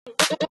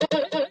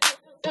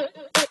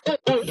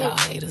Y'all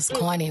haters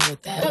corny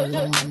with that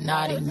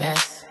Illuminati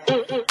mess.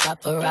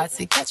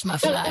 Paparazzi catch my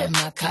fly and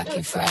my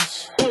cocky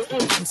fresh.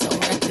 I'm so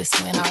reckless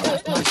when I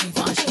rock my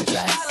Givenchy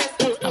dress.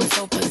 I'm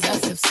so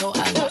possessive, so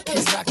I rock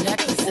his rock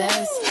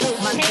necklaces.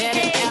 My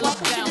daddy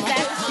Welcome to the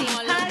Alabama.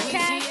 Scene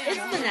Podcast.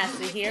 It's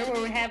Vanessa here,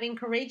 where we're having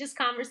courageous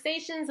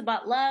conversations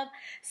about love,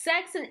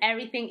 sex, and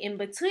everything in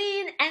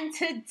between. And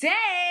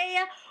today,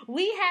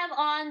 we have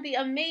on the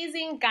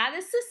amazing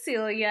goddess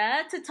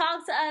Cecilia to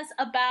talk to us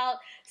about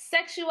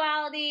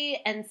sexuality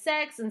and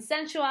sex and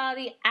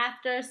sensuality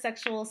after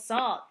sexual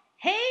assault.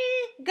 Hey,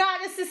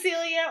 goddess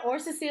Cecilia, or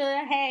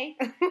Cecilia, hey.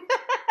 Hey,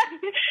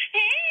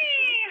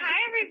 hi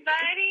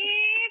everybody.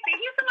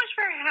 Thank you so much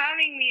for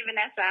having me,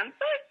 Vanessa. I'm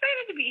so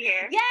excited to be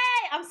here.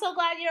 Yay! I'm so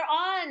glad you're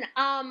on.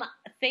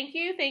 Thank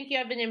you.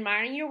 I've been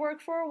admiring your work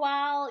for a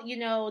while. You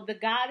know, the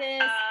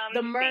goddess,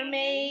 the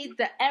mermaid,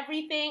 the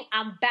everything.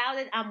 I'm about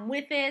it. I'm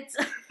with it. So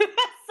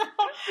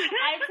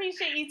I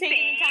appreciate you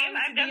taking the time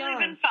I've to be definitely on.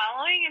 been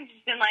following and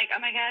just been like, oh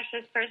my gosh,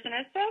 this person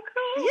is so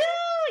cool.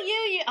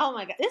 You. Oh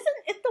my God.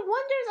 It's the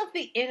wonders of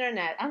the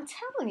internet. I'm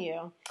telling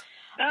you.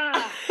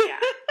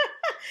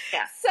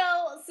 Yeah.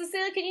 So,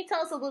 Cecilia, can you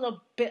tell us a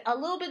little bit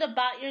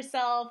about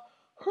yourself?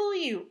 Who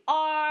you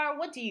are?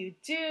 What do you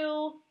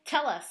do?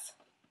 Tell us.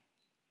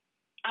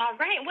 All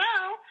right.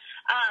 Well,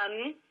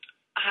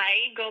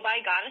 I go by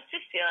Goddess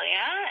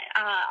Cecilia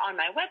on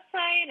my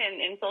website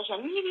and in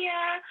social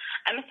media.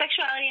 I'm a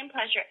sexuality and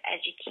pleasure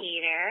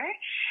educator,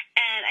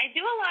 and I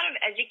do a lot of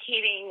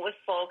educating with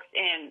folks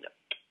in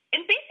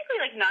basically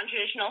like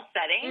non-traditional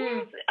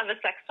settings of a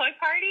sex toy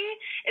party.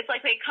 It's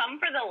like they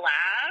come for the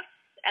laughs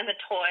and the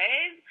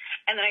toys,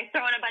 and then I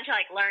throw in a bunch of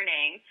like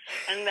learning,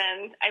 and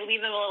then I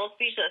leave them a little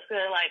speechless because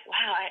they're like,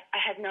 wow, I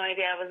had no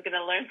idea I was going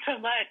to learn so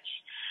much.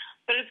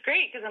 But it's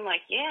great because I'm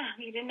like, yeah,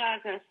 you didn't know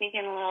I was going to sneak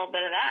in a little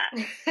bit of that.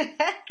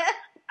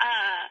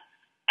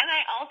 And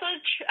I also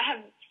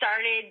have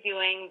started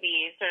doing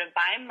these sort of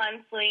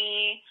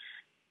bi-monthly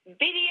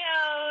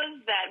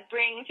videos that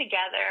bring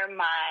together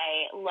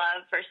my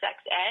love for sex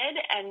ed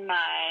and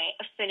my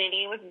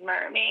affinity with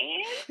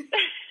mermaids.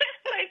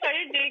 So I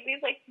started doing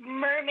these like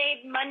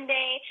Mermaid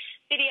Monday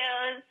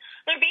videos.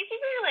 They're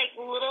basically like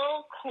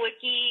little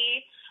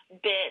quickie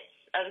bits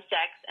of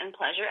sex and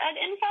pleasure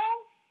ed info.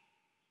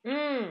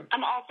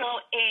 I'm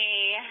also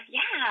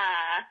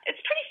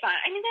it's pretty fun.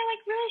 I mean, they're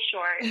like really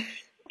short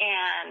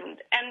and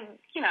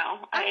you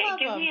know, it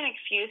gives me an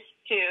excuse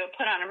to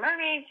put on a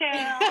mermaid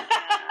tail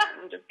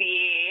and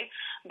be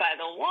by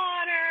the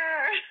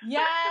water.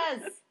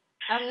 Yes,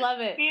 I love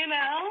it. You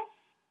know?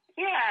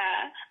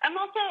 Yeah. I'm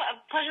also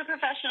a pleasure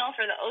professional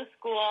for the O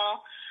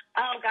School.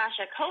 Oh gosh,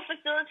 a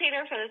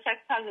co-facilitator for the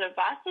Sex Positive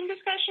Boston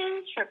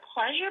discussions for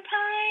Pleasure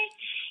Pie.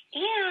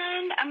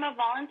 And I'm a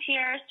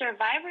volunteer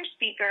survivor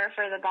speaker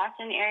for the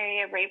Boston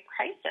Area Rape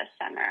Crisis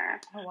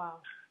Center. Oh,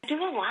 wow. I do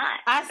a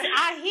lot.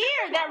 I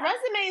hear that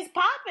resume is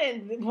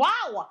popping.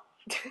 Wow.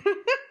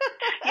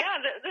 Yeah,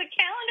 the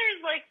calendar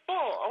is like full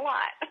a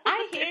lot.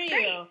 I hear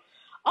you.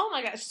 Oh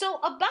my gosh. So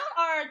about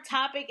our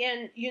topic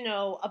and, you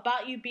know,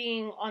 about you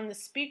being on the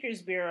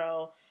Speakers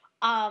Bureau,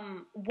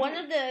 one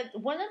of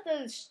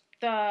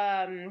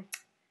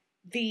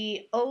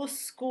the O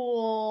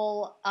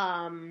School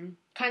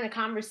kind of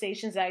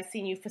conversations that I've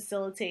seen you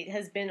facilitate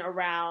has been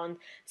around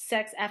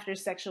sex after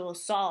sexual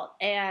assault.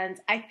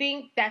 And I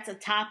think that's a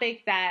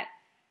topic that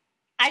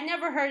I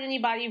never heard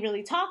anybody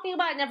really talking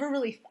about. I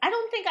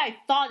don't think I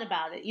thought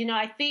about it. You know,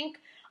 I think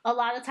a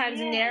lot of times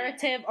the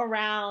narrative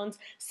around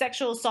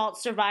sexual assault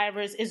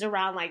survivors is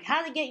around like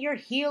how to get your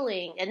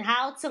healing and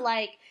how to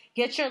like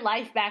get your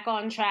life back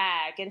on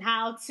track and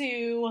how to,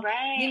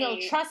 you know,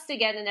 trust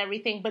again and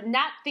everything, but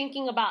not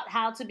thinking about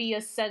how to be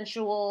a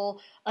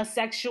sexual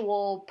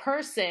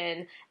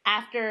person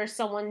after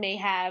someone may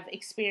have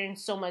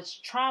experienced so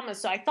much trauma.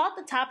 So I thought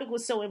the topic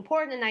was so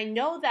important. And I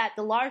know that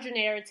the larger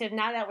narrative,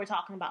 now that we're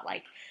talking about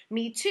like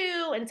Me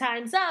Too and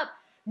Time's Up,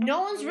 no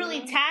one's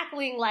really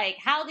tackling like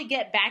how to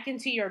get back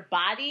into your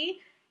body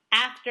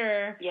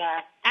after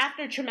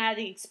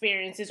traumatic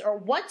experiences, or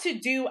what to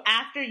do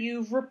after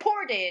you've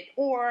reported,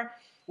 or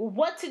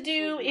what to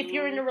do if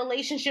you're in a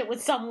relationship with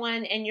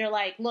someone and you're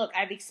like, look,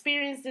 I've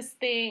experienced this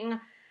thing,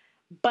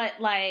 but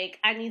like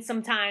I need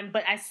some time,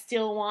 but I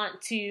still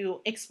want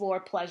to explore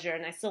pleasure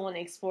and I still want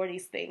to explore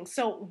these things.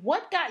 So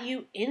what got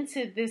you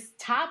into this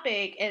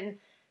topic and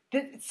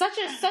such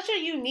a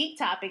unique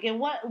topic, and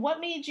what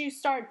made you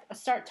start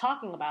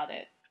talking about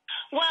it?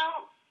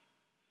 Well,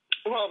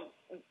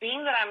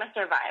 being that I'm a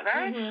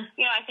survivor,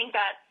 you know, I think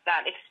that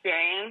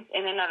experience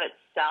in and of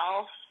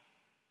itself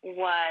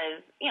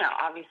was, you know,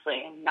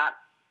 obviously not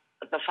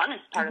the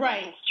funnest part of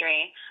my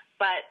history,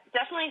 but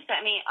definitely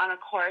set me on a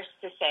course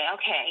to say,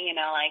 okay, you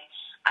know, like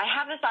I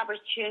have this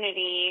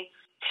opportunity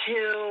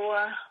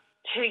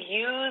to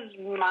use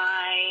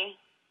my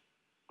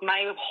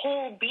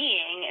whole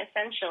being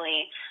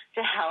essentially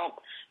to help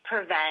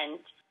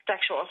prevent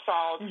sexual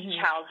assault,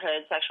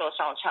 childhood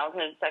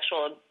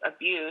sexual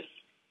abuse,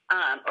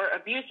 or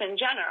abuse in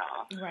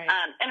general. Right.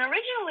 And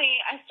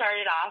originally I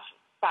started off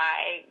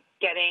by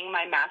getting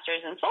my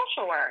master's in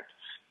social work.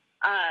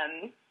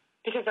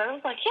 Because I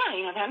was like, yeah,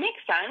 you know, that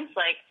makes sense.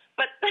 Like,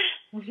 but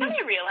then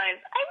I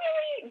realized I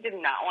really did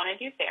not want to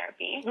do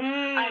therapy.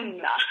 I'm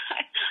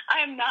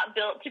not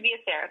built to be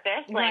a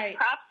therapist. Like,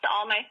 props to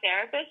all my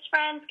therapist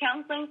friends,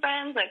 counseling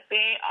friends. Like,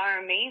 they are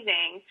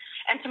amazing.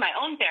 And to my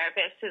own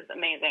therapist, who's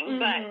amazing.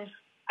 But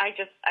I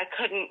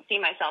couldn't see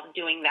myself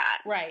doing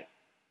that. Right.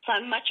 So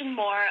I'm much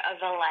more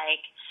of a, like,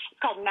 it's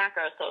called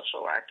macro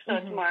social work. So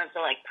it's more of the,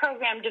 like,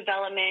 program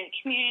development,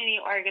 community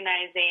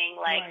organizing,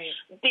 like,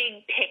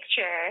 big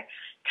picture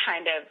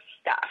kind of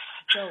stuff.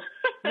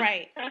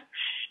 Right.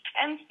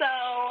 And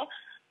so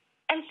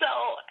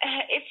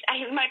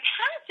my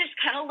path just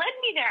kind of led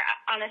me there,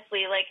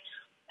 honestly. Like,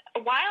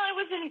 while I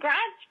was in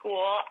grad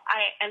school,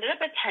 I ended up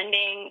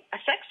attending a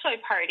sex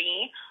toy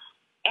party.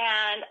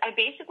 And I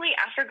basically,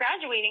 after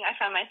graduating, I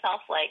found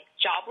myself, like,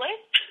 jobless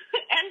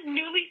and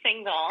newly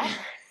single.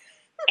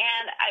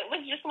 And I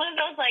was just one of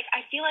those, like,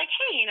 I feel like,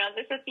 hey, you know,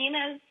 this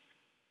Athena's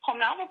Home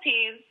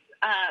Novelties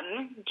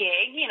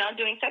gig, you know,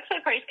 doing sex toy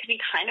parties could be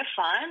kind of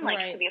fun. Like,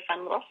 it could be a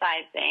fun little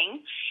side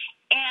thing.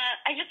 And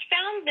I just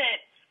found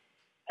that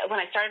when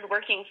I started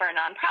working for a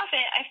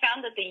nonprofit, I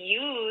found that the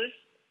youth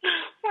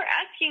were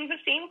asking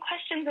the same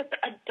questions that the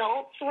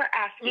adults were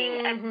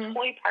asking at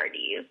toy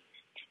parties.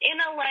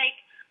 In a, like,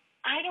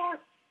 I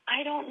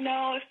don't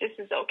know if this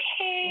is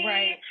okay.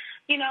 Right.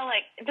 You know,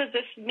 like, does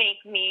this make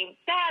me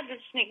bad?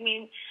 Does this make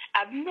me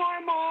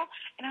abnormal?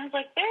 And I was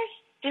like,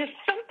 there's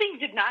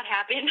something did not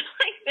happen.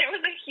 Like, there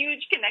was a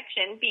huge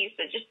connection piece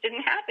that just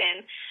didn't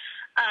happen.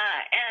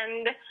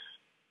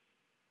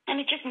 And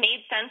it just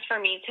made sense for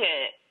me to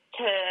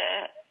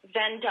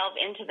then delve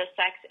into the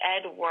sex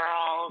ed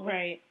world.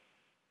 Right.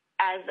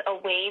 As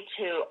a way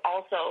to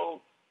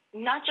also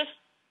not just,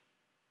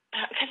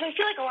 because I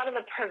feel like a lot of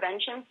the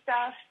prevention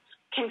stuff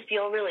can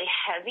feel really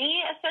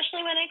heavy,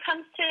 especially when it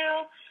comes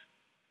to,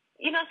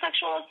 you know,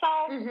 sexual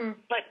assault.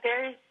 But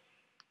there's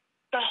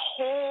the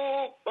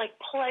whole, like,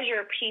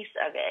 pleasure piece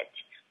of it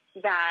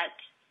that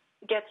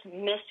gets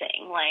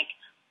missing. Like,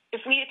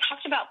 if we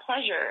talked about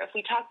pleasure, if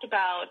we talked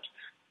about,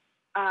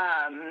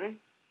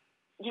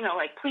 you know,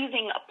 like,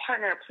 pleasing a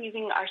partner,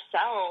 pleasing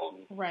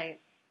ourselves. Right.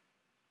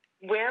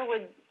 Where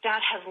would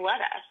that have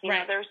led us? You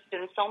know, there's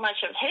been so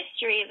much of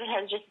history that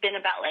has just been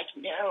about, like,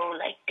 no,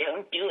 like,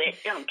 don't do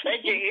it. Don't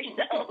pleasure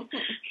yourself,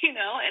 you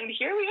know, and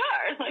here we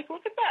are. Like,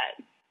 look at that.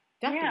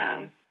 Definitely.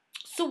 Yeah.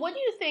 So what do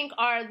you think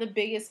are the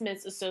biggest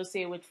myths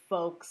associated with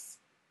folks'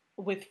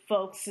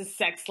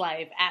 sex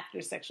life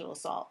after sexual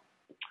assault?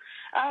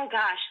 Oh,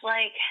 gosh,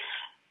 like,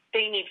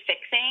 they need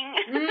fixing.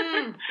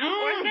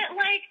 Or that,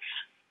 like,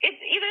 it's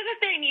either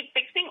that they need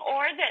fixing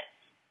or that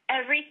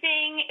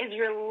everything is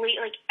really,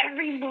 like,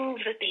 every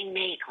move that they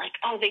make, like,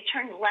 oh, they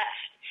turned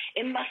left.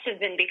 It must have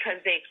been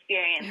because they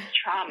experienced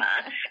trauma.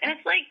 And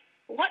it's like,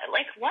 what?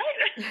 Like, what?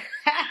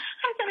 How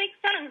does that make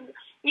sense?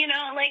 You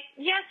know, like,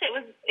 yes,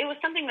 it was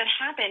something that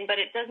happened, but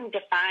it doesn't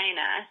define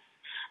us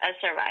as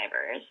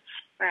survivors,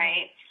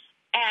 right?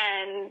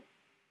 And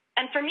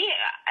for me,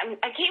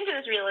 I came to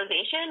this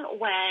realization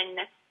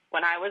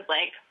when I was,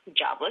 like,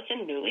 jobless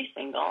and newly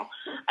single.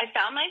 I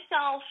found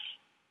myself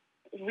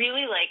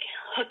really, like,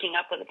 hooking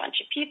up with a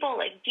bunch of people,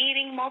 like,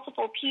 dating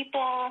multiple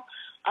people.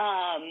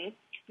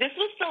 This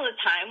was still a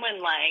time when,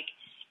 like,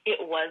 it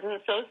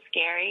wasn't so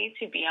scary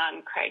to be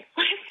on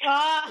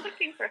Craigslist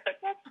looking for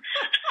hookups.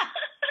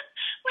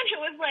 When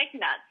it was, like,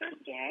 not so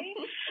scary.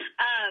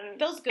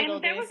 Those good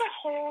old days. And there was a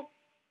whole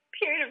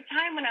period of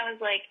time when I was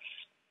like,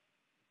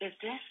 is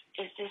this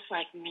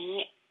like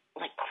me,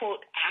 like,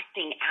 quote,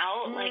 acting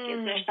out? Like,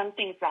 is there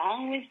something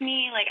wrong with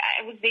me? Like,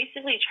 I was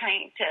basically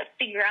trying to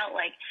figure out,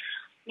 like,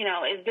 you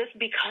know, is this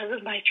because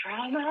of my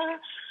trauma?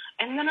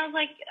 And then I was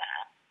like,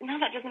 no,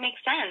 that doesn't make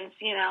sense,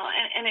 you know?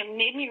 And it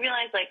made me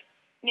realize, like,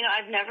 you know,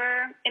 I've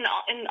never, in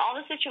all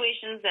the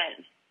situations that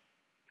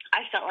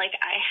I felt like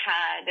I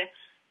had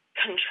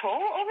control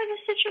over the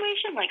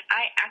situation, like,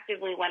 I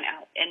actively went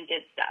out and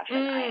did stuff,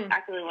 and I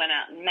actively went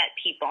out and met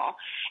people,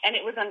 and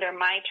it was under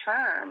my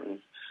terms,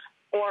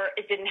 or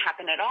it didn't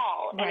happen at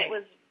all. And it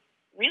was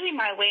really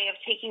my way of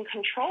taking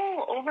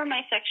control over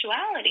my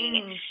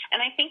sexuality.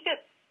 And I think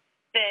that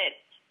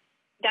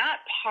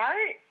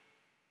part,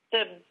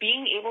 the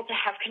being able to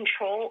have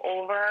control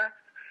over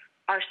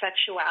our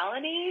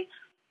sexuality,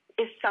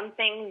 is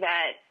something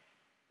that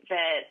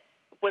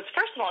was,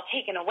 first of all,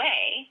 taken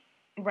away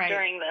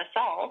during the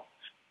assault,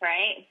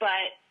 right?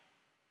 But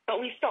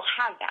we still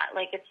have that.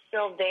 Like, it's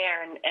still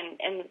there,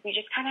 and we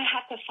just kind of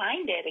have to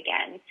find it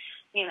again,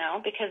 you know,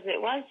 because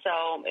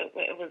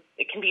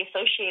it can be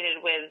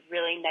associated with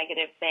really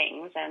negative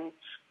things, and,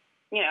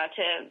 you know,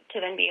 to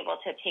then be able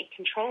to take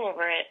control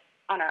over it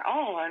on our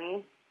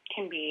own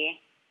can be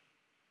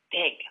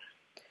big.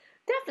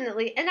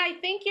 Definitely. And I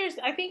think you're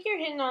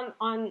hitting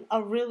on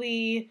a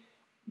really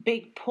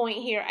big point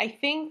here. I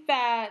think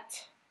that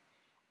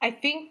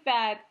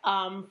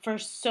for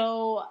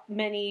so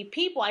many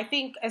people, I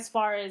think as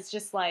far as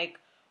just, like,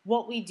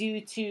 what we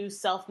do to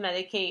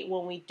self-medicate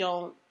when we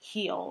don't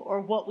heal, or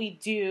what we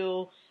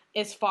do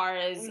as far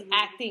as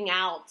acting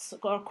out,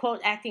 or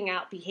quote, acting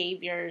out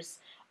behaviors,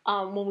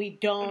 when we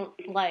don't,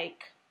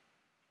 like,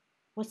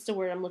 what's the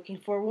word I'm looking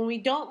for? When we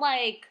don't,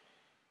 like,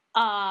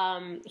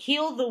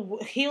 heal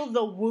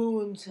the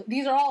wounds.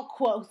 These are all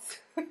quotes.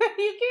 You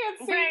can't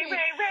see me.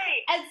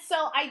 Right. And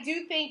so I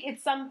do think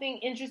it's something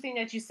interesting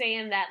that you say,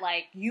 in that,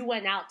 like, you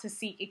went out to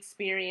seek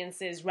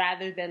experiences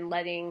rather than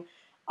letting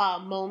a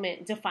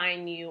moment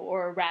define you,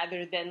 or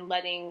rather than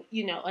letting,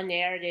 you know, a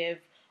narrative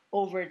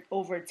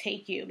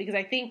overtake you, because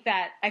I think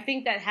that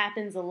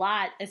happens a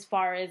lot, as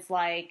far as,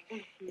 like,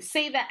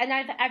 say that, and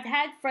I've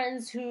had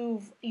friends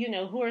who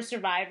are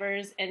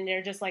survivors, and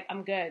they're just like,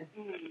 I'm good.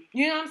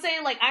 You know what I'm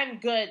saying? Like, I'm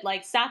good.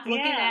 Like, stop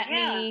looking at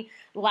me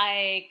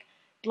like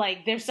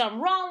there's something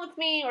wrong with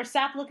me, or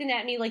stop looking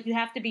at me like you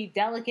have to be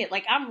delicate.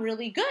 Like, I'm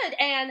really good.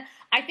 And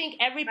I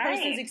think every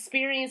person's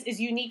experience is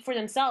unique for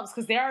themselves,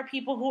 because there are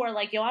people who are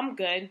like, yo, I'm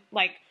good.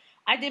 Like,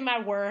 I did my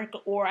work,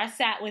 or I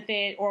sat with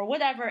it, or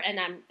whatever, and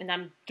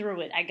I'm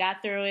through it. I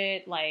got through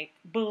it. Like,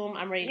 boom,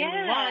 I'm ready to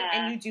move on.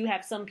 And you do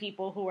have some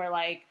people who are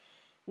like,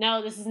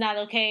 no, this is not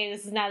okay.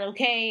 This is not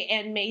okay,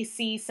 and may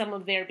see some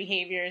of their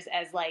behaviors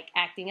as, like,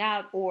 acting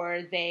out,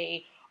 or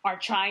they are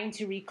trying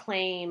to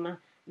reclaim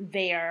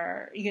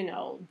their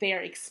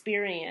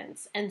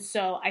experience. And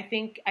so I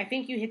think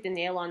you hit the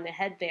nail on the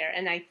head there.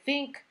 And I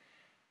think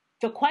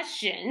the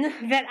question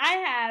that I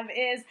have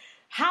is,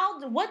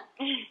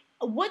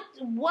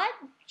 what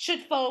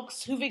should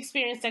folks who've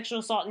experienced sexual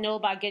assault know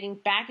about getting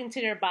back into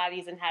their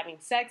bodies and having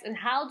sex, and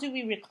how do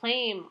we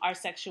reclaim our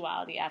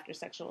sexuality after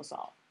sexual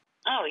assault?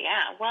 Oh,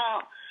 yeah.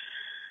 Well,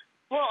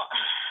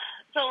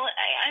 so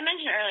I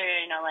mentioned earlier,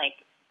 you know,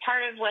 like,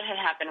 part of what had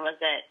happened was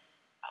that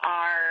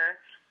our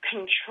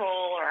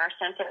control, or our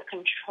sense of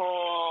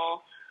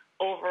control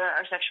over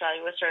our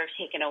sexuality, was sort of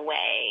taken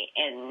away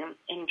in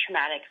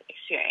traumatic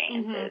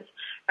experiences,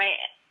 right?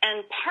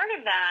 And part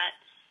of that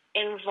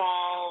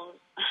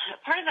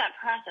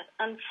process,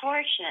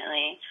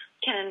 unfortunately,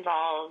 can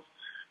involve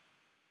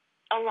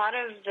a lot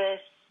of this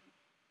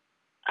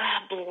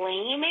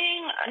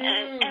blaming,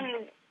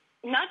 and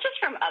not just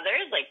from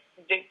others, like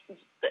the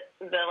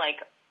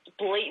like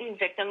blatant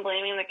victim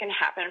blaming that can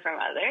happen from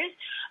others,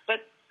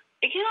 but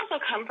it can also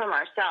come from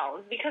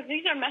ourselves, because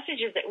these are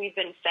messages that we've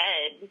been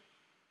fed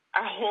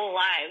our whole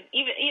lives.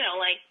 Even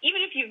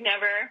if you've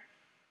never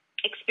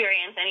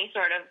experienced any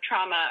sort of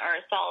trauma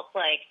or assault,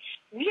 like,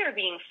 we are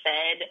being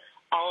fed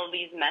all of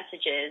these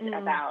messages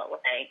about,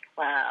 like,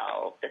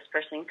 well, this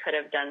person could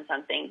have done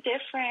something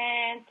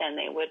different and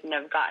they wouldn't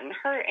have gotten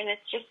hurt, and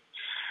it's just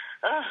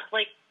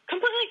like,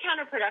 completely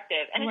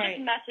counterproductive, and it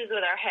just messes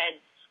with our heads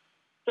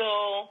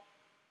so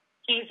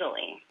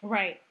easily.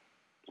 Right.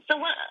 So,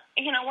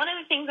 one of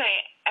the things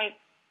I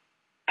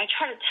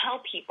try to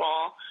tell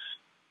people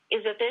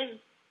is that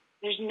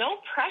there's no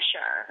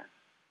pressure.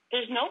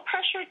 There's no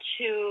pressure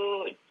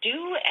to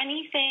do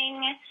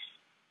anything,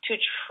 to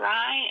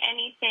try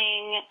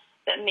anything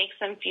that makes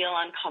them feel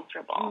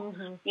uncomfortable.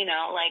 You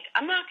know, like,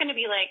 I'm not going to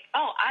be like,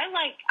 oh, I've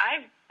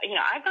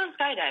gone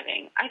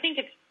skydiving. I think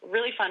it's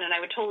really fun, and I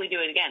would totally do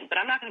it again. But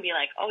I'm not going to be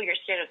like, oh, you're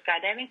scared of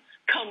skydiving?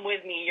 Come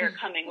with me. You're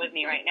coming with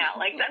me right now.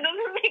 Like, that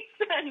doesn't make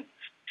sense.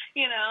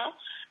 You know,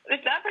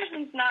 if that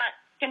person's not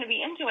going to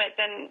be into it,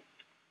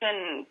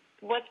 then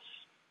what's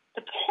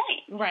the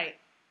point? Right.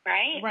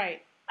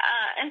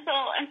 And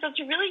so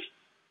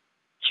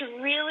to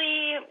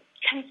really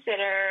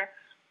consider,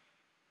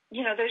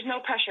 you know, there's no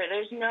pressure.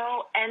 There's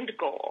no end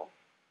goal.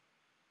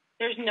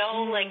 There's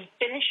no like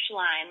finish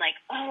line. Like,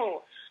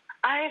 oh,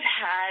 I've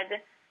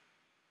had,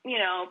 you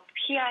know,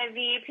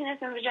 PIV,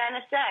 penis and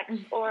vagina sex,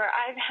 or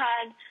I've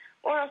had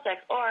oral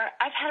sex, or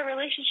I've had a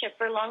relationship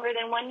for longer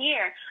than 1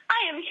 year.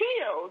 I am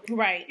healed.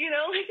 Right. You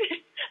know,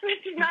 this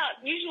is not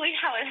usually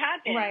how it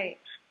happens. Right.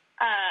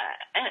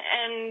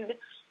 And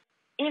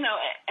you know,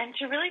 and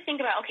to really think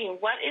about, okay,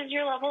 what is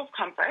your level of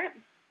comfort?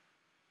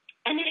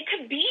 And it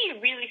could be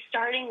really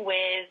starting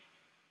with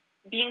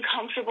being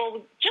comfortable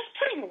with just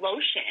putting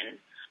lotion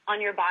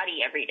on your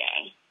body every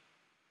day,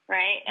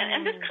 right?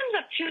 And this comes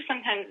up too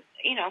sometimes,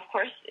 you know, of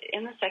course,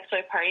 in the sex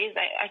toy parties,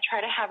 I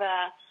try to have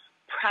a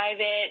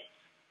private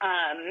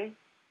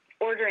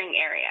ordering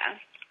area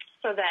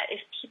so that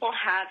if people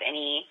have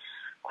any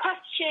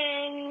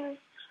questions,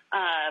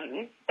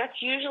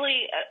 that's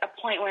usually a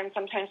point when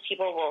sometimes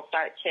people will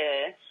start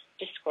to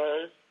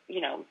disclose,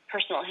 you know,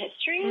 personal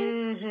history.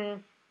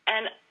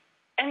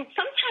 And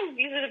sometimes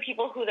these are the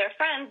people who they're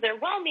friends, they're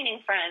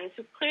well-meaning friends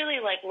who clearly,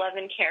 like, love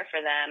and care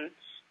for them,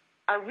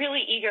 are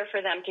really eager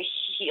for them to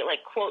heal,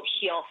 like, quote,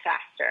 heal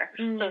faster.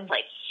 So it's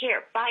like,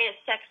 here, buy a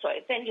sex toy,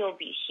 then you'll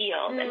be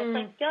healed. And it's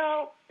like,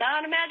 no,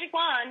 not a magic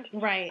wand.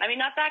 Right. I mean,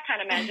 not that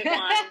kind of magic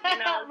wand, you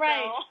know.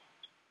 Right.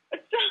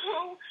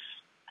 So,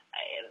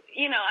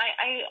 you know,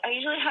 I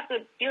usually have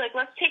to be like,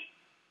 let's take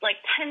like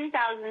 10,000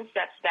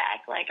 steps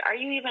back. Like, are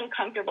you even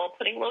comfortable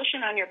putting lotion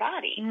on your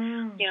body?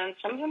 You know, and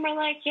some of them are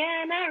like,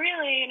 yeah, not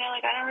really. You know,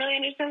 like, I don't really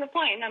understand the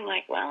point. And I'm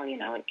like, well, you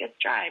know, it gets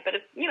dry, but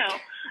it's, you know,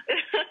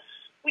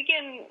 we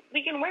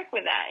can work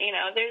with that. You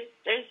know,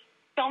 there's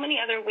so many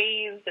other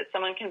ways that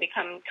someone can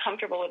become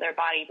comfortable with their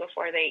body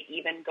before they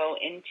even go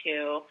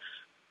into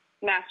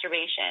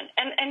masturbation.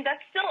 And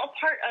that's still a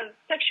part of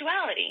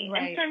sexuality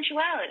and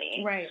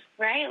sensuality.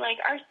 Right? Like,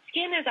 our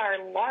skin is our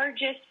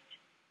largest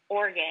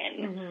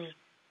organ.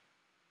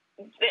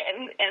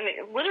 And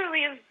it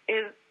literally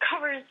is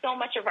covers so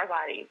much of our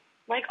body,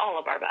 like all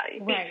of our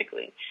bodies,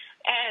 basically.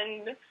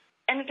 And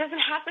it doesn't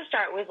have to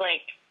start with,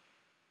 like,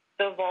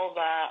 the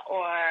vulva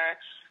or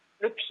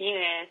the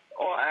penis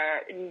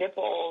or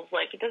nipples.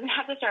 Like, it doesn't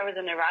have to start with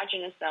an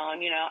erogenous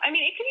zone, you know? I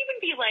mean, it could even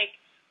be, like,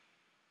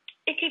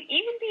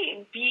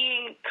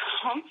 being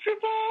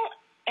comfortable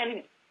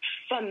and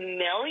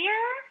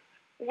familiar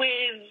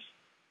with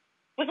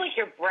like,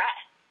 your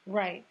breath.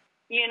 Right.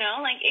 You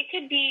know? Like, it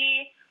could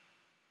be,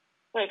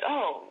 like,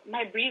 oh,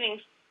 my breathing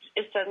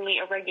is suddenly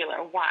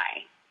irregular.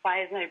 Why?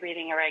 Why is my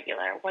breathing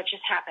irregular? What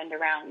just happened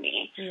around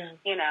me? Yeah.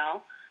 You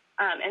know?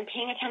 And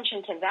paying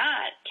attention to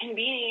that can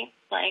be,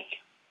 like,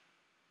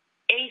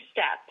 a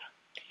step.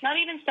 Not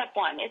even step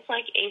one. It's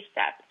like a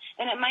step.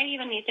 And it might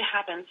even need to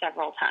happen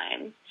several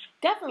times.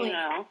 Definitely. You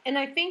know? And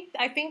I think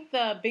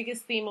the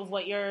biggest theme of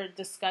what you're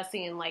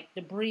discussing, and, like,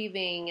 the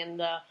breathing and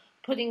the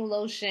putting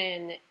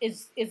lotion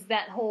is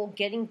that whole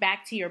getting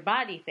back to your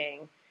body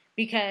thing.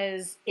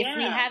 Because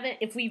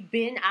if we've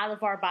been out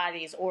of our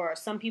bodies, or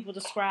some people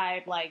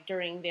describe, like,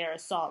 during their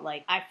assault,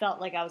 like, I felt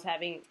like I was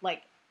having,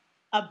 like,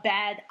 a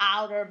bad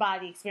outer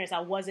body experience. I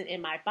wasn't in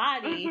my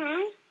body.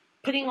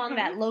 Putting on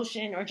that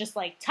lotion, or just,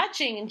 like,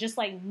 touching, and just,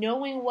 like,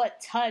 knowing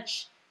what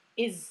touch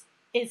is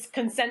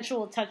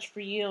consensual touch for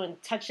you, and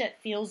touch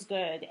that feels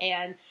good.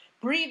 And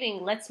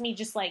breathing lets me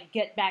just, like,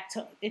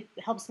 it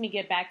helps me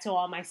get back to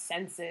all my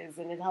senses,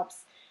 and it helps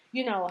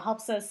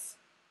us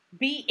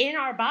be in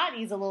our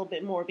bodies a little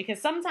bit more.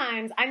 Because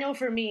sometimes, I know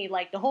for me,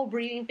 like, the whole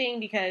breathing thing,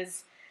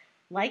 because,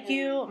 like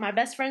you, my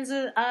best friend's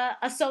a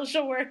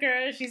social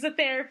worker, she's a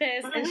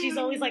therapist, and she's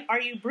always like, are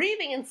you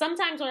breathing? And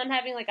sometimes when I'm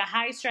having, like, a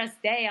high stress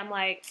day, I'm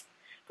like,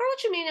 girl,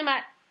 what you mean? Am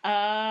I,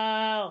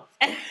 oh.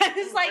 And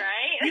it's like,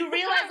 you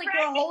realize, like,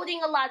 you're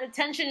holding a lot of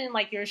tension in,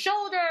 like, your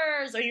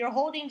shoulders, or you're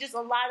holding just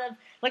a lot of,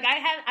 like,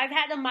 I've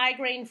had a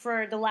migraine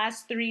for the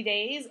last 3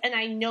 days, and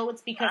I know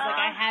it's because, like,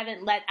 I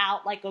haven't let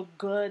out, like, a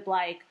good,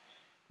 like,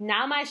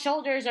 now my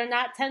shoulders are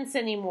not tense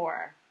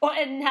anymore.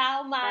 And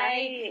now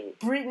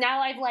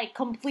now I've, like,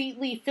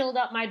 completely filled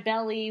up my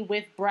belly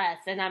with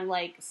breath, and I'm,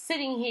 like,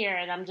 sitting here,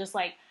 and I'm just,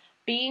 like,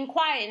 being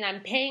quiet, and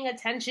I'm paying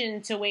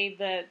attention to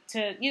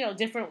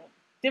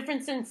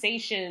different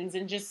sensations,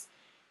 and just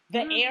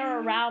the air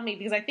around me.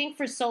 Because I think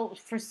for so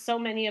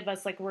many of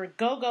us, like, we're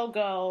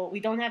go, we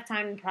don't have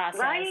time to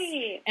process,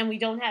 and we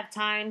don't have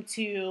time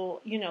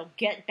to,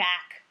 get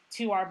back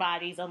to our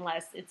bodies,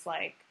 unless it's,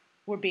 like,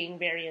 we're being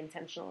very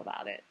intentional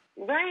about it.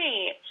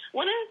 Right.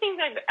 One of the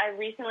things I've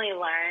recently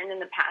learned in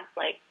the past,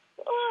 like,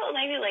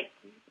 maybe, like,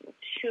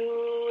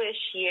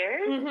 2-ish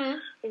years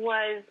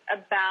was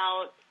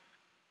about,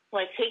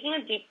 like, taking a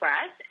deep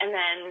breath, and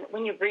then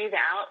when you breathe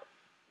out,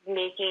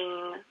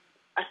 making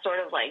a sort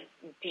of, like,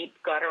 deep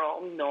guttural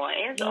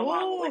noise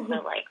along with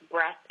the, like,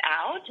 breath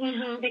out,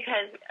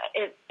 because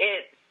it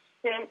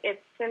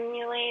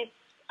stimulates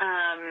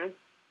our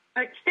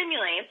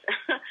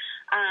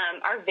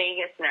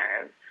vagus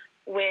nerve,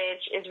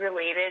 which is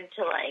related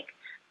to, like,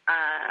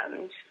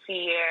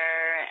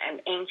 fear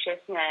and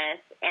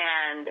anxiousness,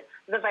 and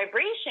the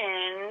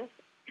vibrations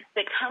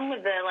that come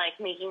with the, like,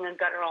 making a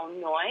guttural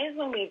noise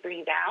when we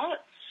breathe out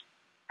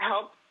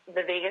help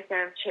the vagus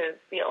nerve to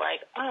feel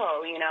like,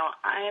 oh,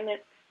 I am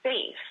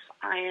safe.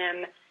 I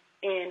am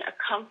in a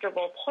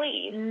comfortable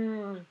place.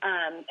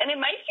 And it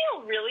might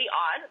feel really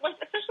odd, like,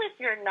 especially if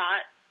you're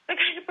not the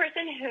kind of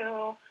person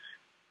who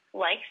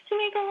likes to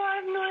make a lot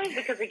of noise,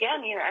 because,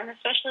 again, and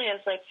especially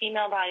as, like,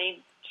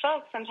 female-bodied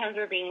folks, sometimes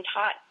we're being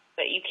taught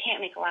that you can't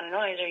make a lot of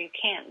noise, or you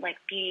can't, like,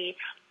 be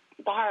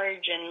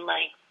large and,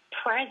 like,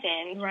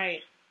 present.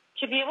 Right.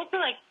 To be able to,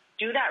 like,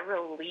 do that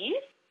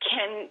release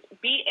can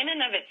be in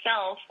and of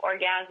itself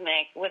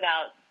orgasmic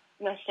without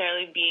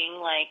necessarily being,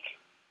 like,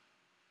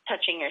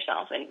 touching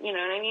yourself, and you know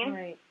what I mean?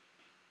 Right.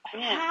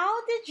 Yeah.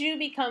 How did you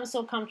become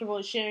so comfortable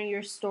with sharing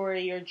your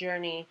story, your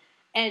journey,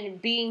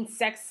 and being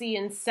sexy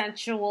and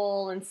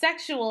sensual and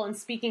sexual and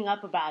speaking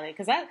up about it?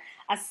 Because I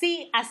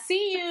see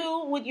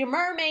you with your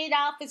mermaid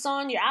outfits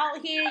on. You're out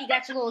here. You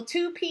got your little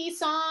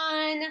 2-piece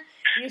on.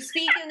 You're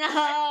speaking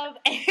up,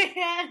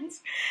 and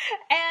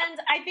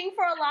I think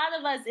for a lot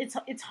of us,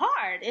 it's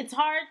hard. It's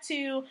hard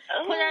to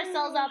put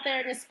ourselves out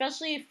there, and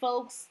especially if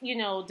folks,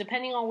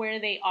 depending on where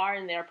they are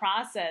in their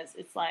process,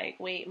 it's like,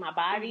 wait, my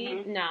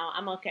body? No,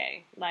 I'm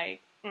okay.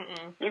 Like,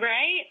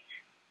 right?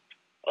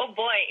 Oh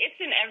boy,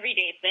 it's an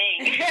everyday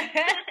thing. It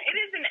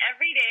is an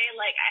everyday,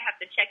 like, I have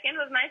to check in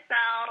with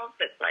myself.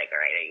 It's like, all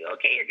right, are you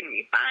okay? You're going to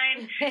be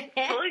fine.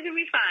 Totally going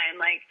to be fine.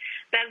 Like,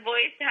 that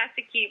voice has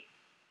to keep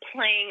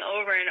playing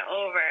over and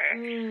over.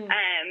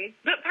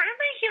 But part of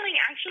my healing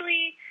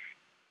actually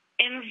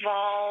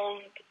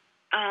involved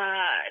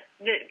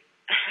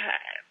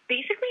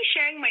basically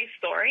sharing my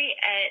story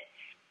at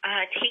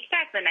Take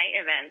Back the Night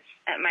events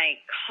at my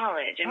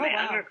college in my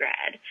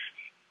undergrad.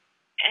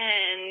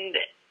 And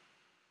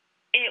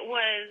it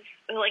was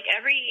like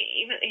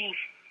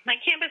my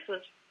campus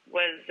was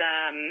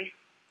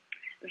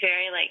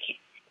very like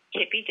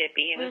hippy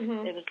dippy. It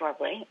was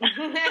lovely.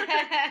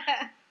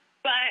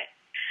 but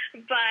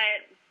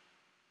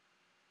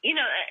you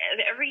know,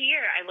 every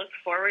year I looked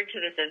forward to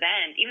this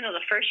event, even though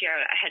the first year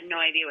I had no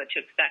idea what to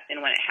expect.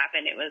 And when it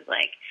happened, it was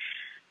like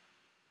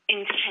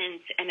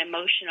intense and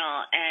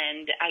emotional.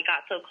 And I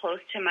got so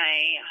close to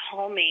my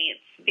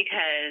hallmates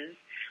because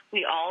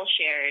we all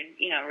shared,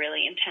 you know,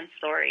 really intense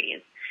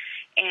stories.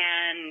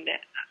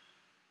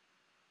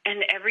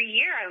 And every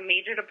year I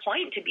made it a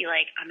point to be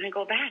like, I'm going to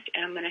go back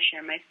and I'm going to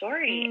share my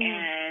story.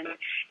 And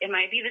it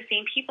might be the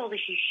same people that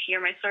you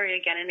hear my story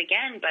again and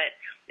again, but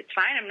it's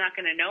fine. I'm not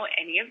going to know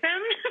any of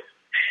them.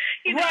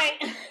 You know?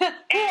 Right.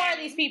 Who are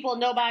these people?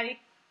 Nobody.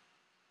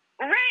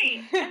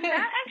 Right. And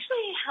that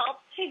actually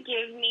helped to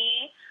give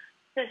me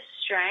the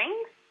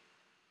strength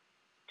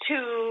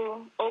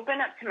to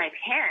open up to my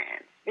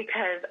parents,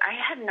 because I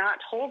had not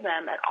told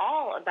them at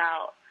all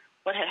about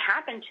what had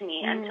happened to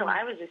me until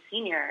I was a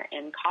senior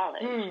in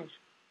college.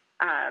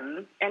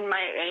 And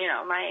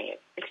my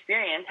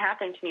experience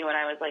happened to me when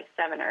I was like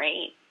 7 or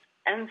 8.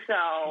 And so,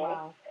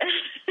 wow.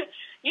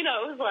 you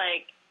know,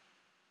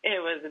 it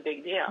was a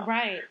big deal.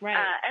 Right.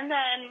 And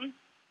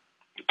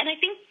I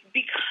think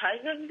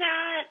because of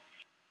that,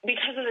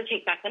 because of the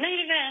Take Back the Night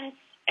events,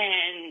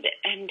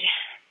 and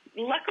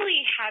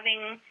luckily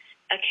having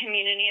a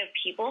community of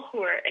people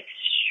who are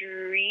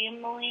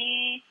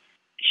extremely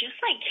just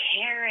like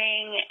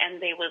caring, and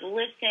they would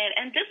listen.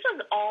 And this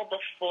was all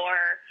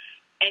before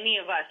any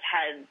of us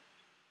had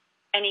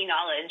any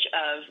knowledge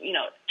of, you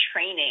know,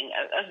 training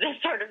of this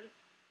sort of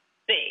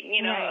thing, you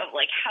know, right. of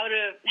like how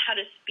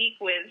to speak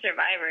with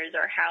survivors,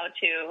 or how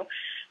to,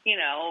 you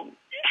know,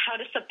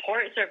 how to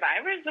support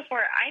survivors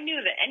before I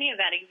knew that any of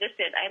that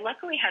existed. I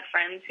luckily had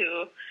friends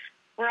who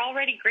were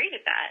already great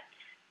at that.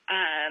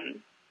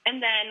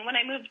 And then when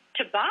I moved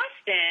to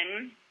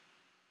Boston,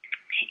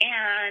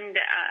 and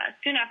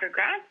soon after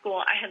grad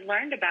school, I had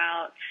learned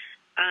about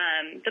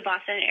the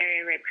Boston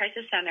Area Rape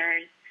Crisis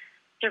Center's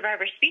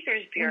Survivor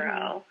Speakers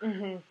Bureau.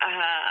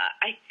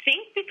 I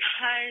think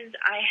because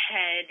I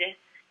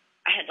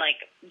had like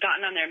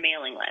gotten on their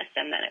mailing list,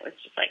 and then it was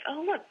just like,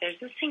 oh, look, there's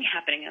this thing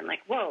happening. And I'm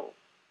like, whoa,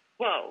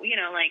 you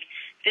know, like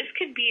this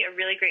could be a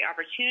really great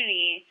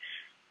opportunity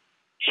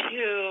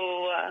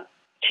to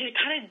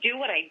kind of do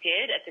what I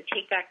did at the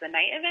Take Back the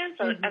Night event,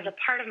 so as a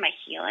part of my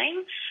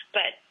healing,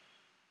 but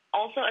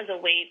also as a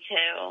way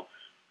to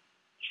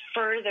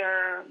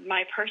further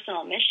my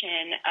personal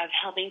mission of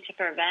helping to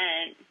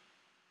prevent,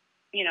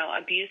 you know,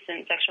 abuse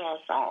and sexual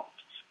assault,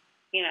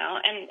 you know,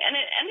 and it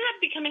ended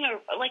up becoming a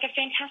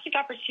fantastic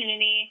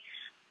opportunity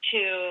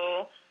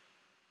to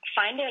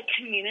find a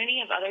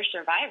community of other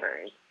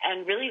survivors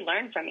and really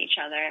learn from each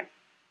other.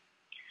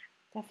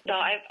 Definitely. So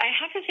I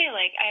have to say,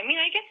 like, I mean,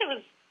 I guess it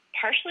was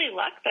partially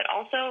luck, but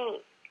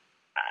also,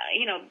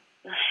 you know,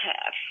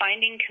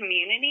 finding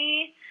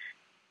community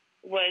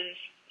was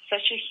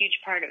such a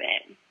huge part of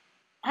it.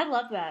 I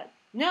love that.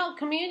 No,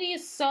 community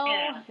is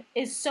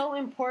so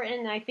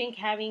important. I think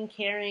having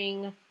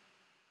caring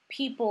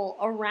people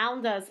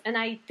around us, and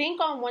I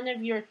think on one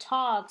of your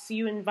talks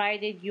you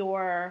invited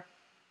your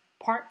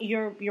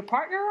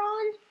partner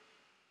on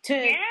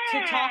to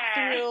talk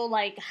through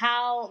like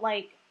how,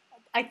 like,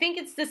 I think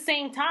it's the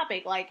same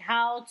topic, like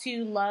how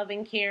to love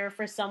and care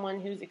for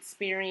someone who's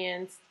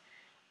experienced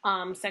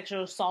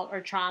sexual assault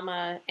or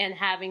trauma and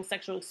having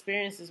sexual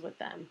experiences with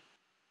them.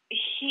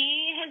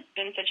 He has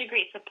been such a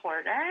great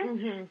supporter,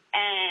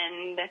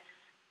 and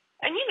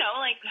you know,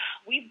 like,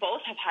 we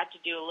both have had to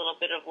do a little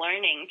bit of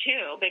learning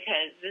too,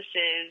 because this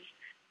is,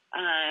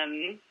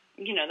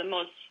 you know, the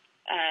most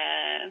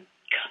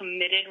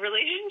committed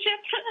relationship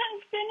that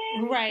I've been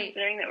in, right?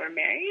 Considering that we're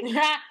married,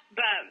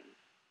 but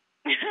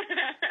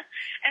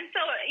and so,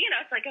 you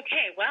know, it's like,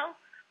 okay, well,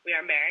 we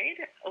are married.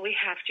 We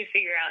have to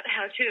figure out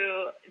how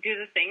to do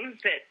the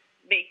things that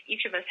make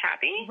each of us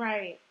happy,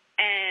 right?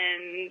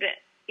 And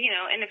you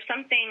know, and if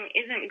something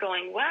isn't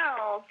going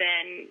well,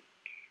 then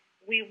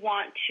we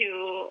want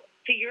to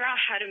figure out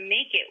how to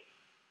make it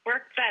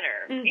work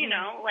better. You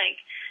know, like,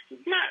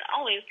 it's not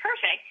always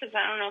perfect, because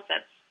I don't know if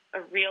that's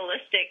a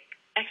realistic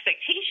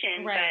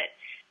expectation, right. But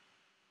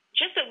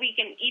just so we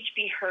can each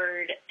be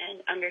heard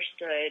and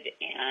understood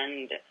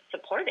and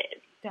supported.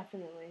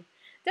 Definitely.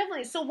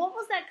 So what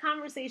was that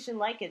conversation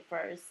like at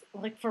first,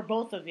 like for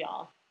both of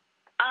y'all?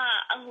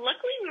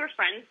 Luckily, we were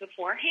friends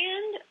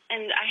beforehand,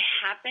 and I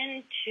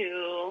happened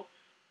to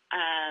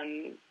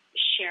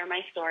share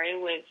my story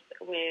with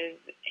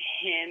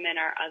him and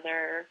our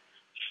other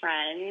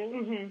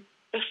friend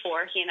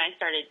before he and I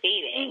started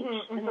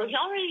dating. And so he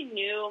already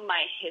knew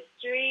my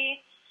history,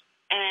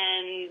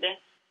 and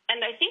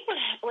I think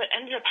what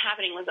ended up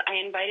happening was I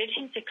invited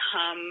him to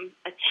come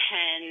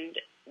attend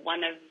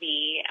one of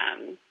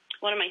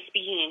my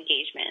speaking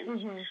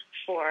engagements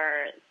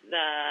for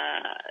the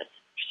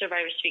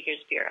Survivor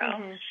Speakers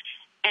Bureau.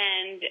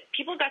 And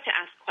people got to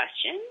ask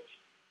questions.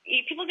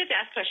 People get to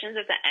ask questions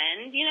at the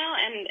end, you know,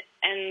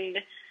 and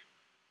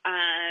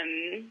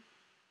And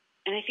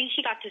I think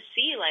he got to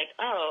see, like,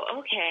 oh,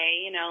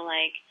 okay, you know,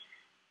 like,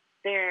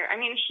 I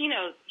mean, he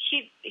knows,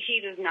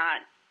 he does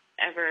not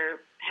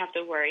ever have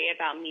to worry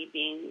about me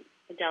being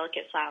a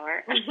delicate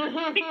flower.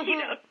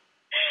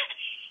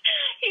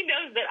 He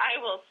knows that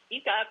I will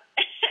speak up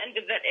and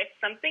that if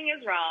something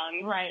is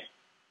wrong, right,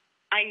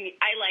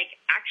 I like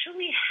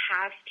actually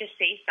have to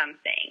say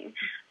something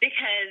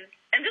because,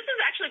 and this is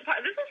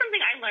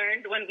something I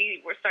learned when we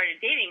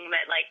started dating,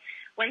 that like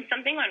when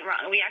something went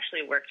wrong, we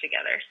actually worked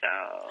together. So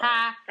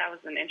that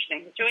was an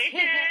interesting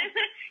situation.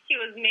 He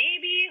was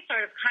maybe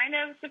sort of kind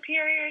of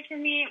superior to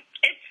me.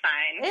 It's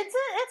fine. It's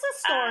a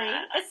story.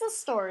 It's a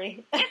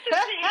story. It's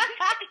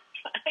fine.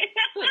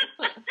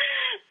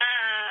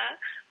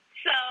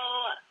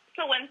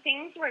 So when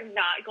things were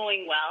not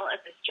going well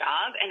at this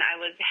job and I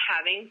was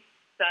having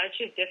such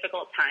a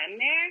difficult time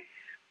there,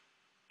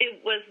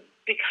 it was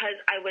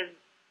because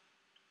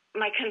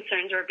my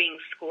concerns were being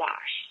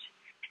squashed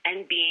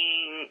and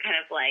being kind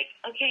of like,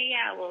 okay,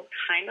 yeah, we'll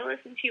kind of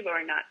listen to you, but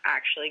we're not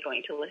actually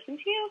going to listen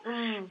to you.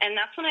 And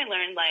that's when I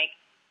learned, like,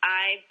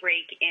 I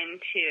break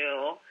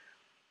into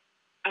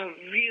a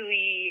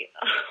really,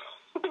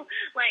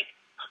 like,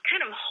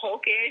 kind of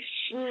hulkish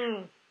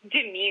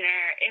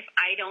demeanor if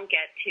I don't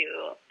get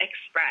to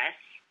express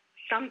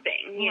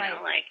something, you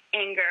know, like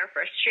anger,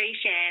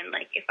 frustration.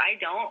 Like, if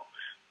I don't,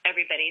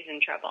 everybody's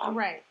in trouble.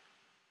 Right.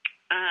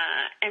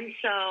 And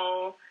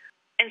so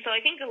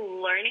I think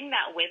learning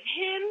that with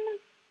him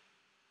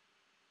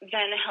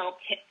then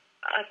helped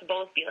us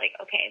both be like,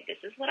 okay,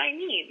 this is what I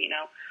need, you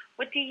know,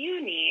 what do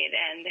you need,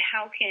 and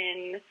how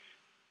can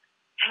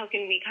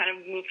we kind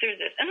of move through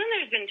this? And then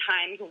there's been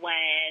times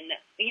when,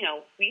 you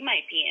know, we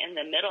might be in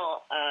the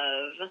middle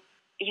of,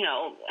 you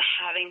know,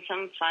 having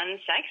some fun,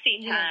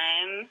 sexy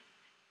time,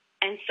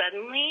 and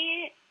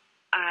suddenly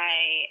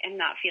I am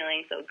not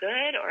feeling so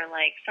good, or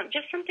like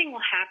something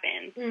will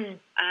happen.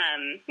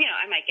 You know,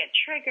 I might get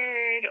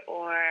triggered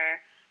or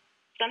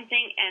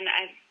something, and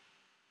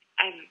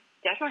I've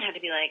definitely had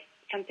to be like,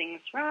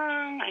 something's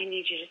wrong, I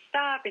need you to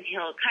stop. And he's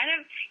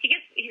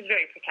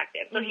very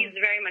protective. So he's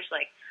very much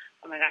like,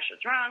 oh my gosh,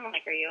 what's wrong?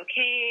 Like, are you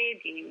okay?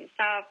 Do you need me to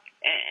stop?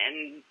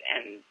 And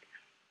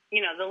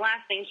you know, the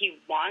last thing he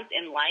wants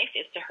in life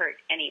is to hurt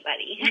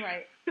anybody.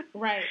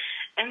 Right.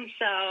 And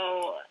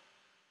so,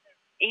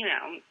 you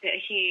know,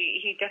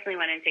 he definitely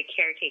went into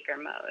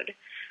caretaker mode.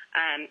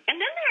 And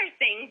then there are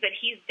things that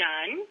he's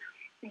done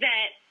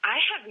that I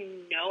have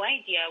no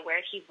idea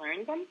where he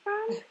learned them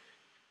from,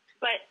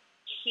 but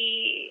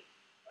he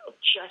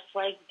just,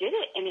 like, did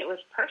it, and it was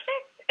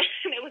perfect,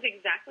 and it was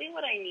exactly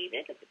what I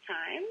needed at the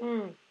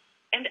time.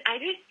 And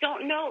I just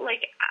don't know,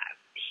 like,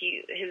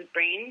 his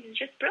brain is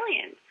just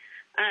brilliant.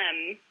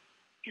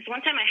 Because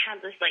one time I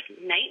had this, like,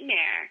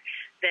 nightmare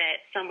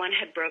that someone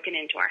had broken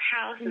into our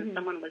house and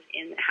someone was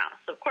in the house.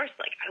 So, of course,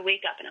 like, I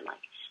wake up and I'm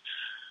like,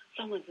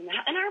 someone's in the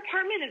house. And our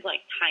apartment is,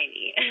 like,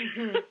 tiny.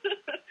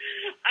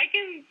 I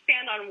can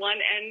stand on one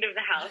end of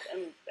the house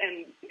and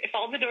if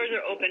all the doors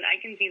are open, I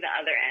can see the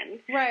other end.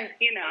 Right.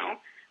 You know?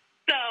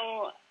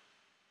 So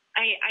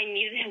I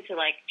needed him to,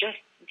 like, just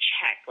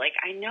check. Like,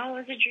 I know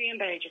it was a dream,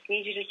 but I just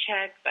need you to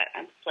check. But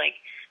I'm just, like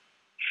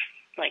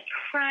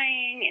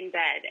crying in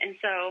bed. And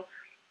so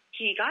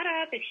he got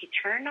up and he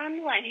turned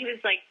on the light. He was,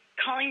 like,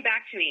 calling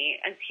back to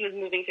me as he was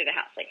moving through the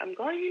house. Like, I'm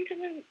going into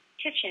the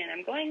kitchen.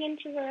 I'm going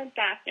into the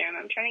bathroom.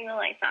 I'm turning the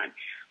lights on.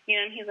 You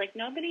know, and he's like,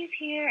 nobody's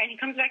here. And he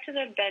comes back to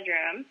the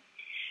bedroom.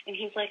 And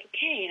he's like,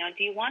 okay, you know,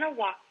 do you want to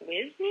walk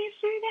with me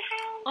through the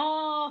house?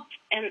 Oh.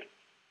 And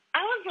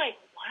I was like,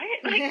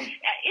 what? Like,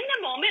 in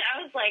the moment,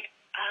 I was like,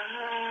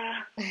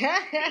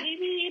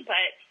 maybe,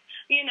 but,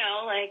 you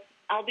know, like,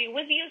 I'll be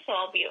with you, so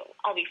I'll be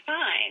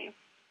fine.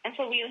 And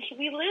so we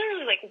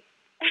literally, like,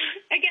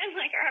 again,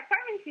 like, our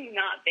apartment's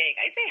not big.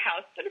 I say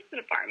house, but it's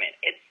an apartment.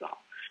 It's small.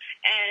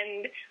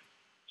 And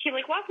he,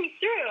 like, walked me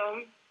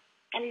through,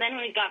 and then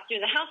when we got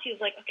through the house, he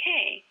was like,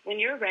 okay, when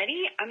you're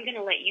ready, I'm going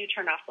to let you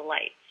turn off the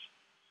lights.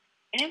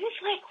 And it was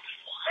like,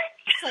 what?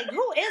 It's like,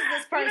 who is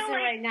this person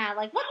right now?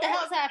 Like, what the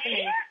hell's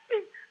happening?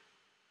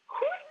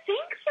 Who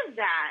thinks of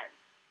that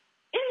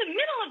in the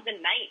middle of the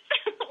night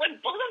when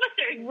both of us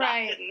are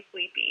exhausted and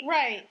sleepy?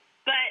 Right.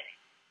 But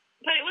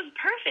it was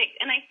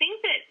perfect. And I think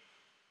that,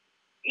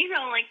 you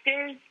know, like,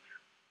 there's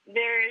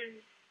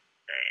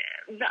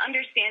the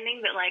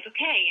understanding that, like,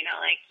 okay, you know,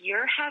 like,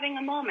 you're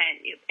having a moment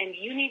and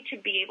you need to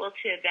be able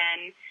to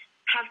then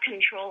have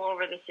control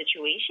over the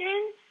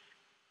situation.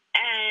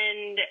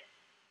 And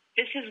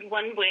this is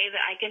one way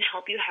that I can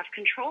help you have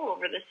control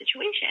over the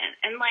situation.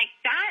 And, like,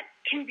 that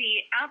can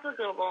be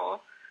applicable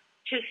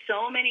to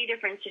so many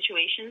different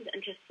situations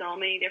and to so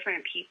many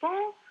different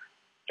people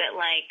that,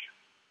 like,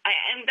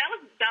 and that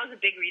was a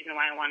big reason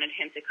why I wanted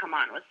him to come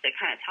on, was to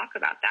kind of talk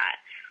about that,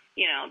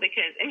 you know,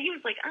 because, and he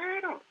was like, I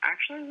don't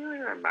actually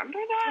really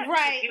remember that.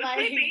 Right. He was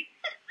sleepy.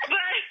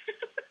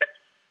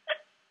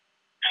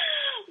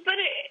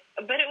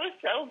 But it was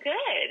so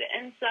good.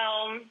 And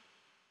so,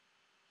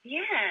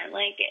 yeah,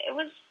 like, it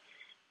was,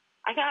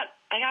 I got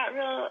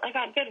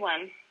good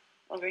one.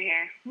 over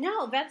here.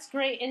 No, that's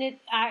great. And it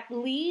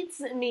leads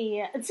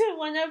me to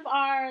one of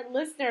our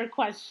listener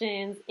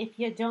questions, if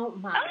you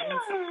don't mind.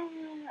 Oh,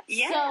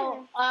 yes.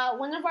 So,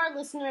 one of our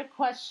listener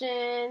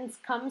questions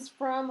comes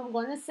from, I'm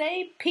going to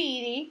say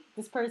Petey.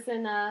 This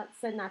person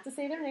said not to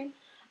say their name.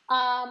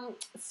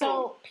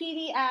 So,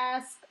 Petey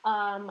asked,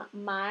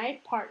 my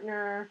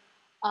partner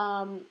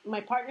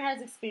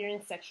has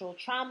experienced sexual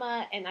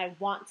trauma, and I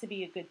want to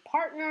be a good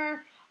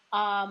partner.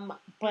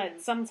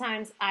 But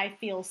sometimes I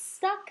feel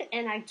stuck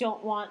and I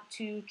don't want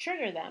to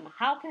trigger them.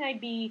 How can I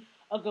be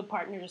a good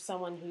partner to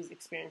someone who's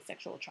experienced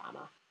sexual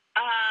trauma?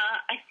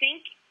 I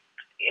think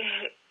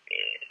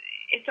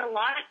it's a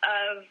lot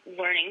of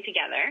learning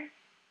together,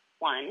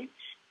 one,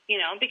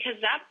 because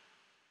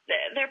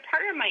their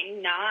partner might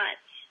not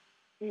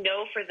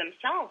know for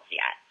themselves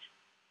yet,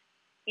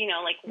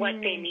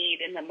 what they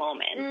need in the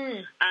moment.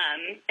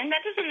 And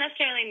that doesn't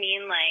necessarily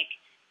mean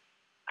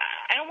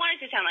I don't want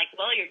it to sound like,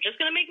 well, you're just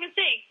going to make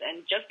mistakes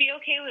and just be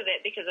okay with it,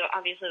 because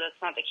obviously that's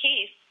not the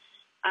case.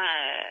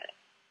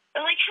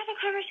 But have a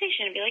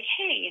conversation and be like,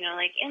 hey,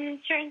 in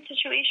certain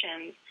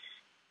situations,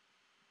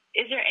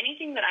 is there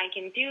anything that I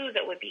can do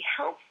that would be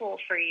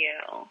helpful for you?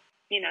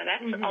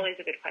 That's always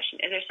a good question.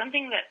 Is there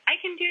something that I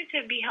can do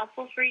to be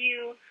helpful for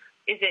you?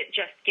 Is it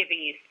just giving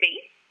you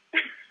space?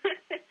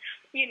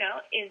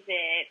 Is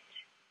it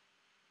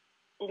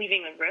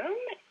leaving the room?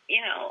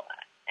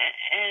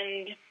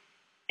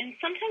 And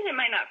sometimes it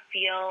might not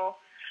feel.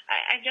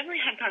 I've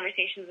definitely had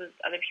conversations with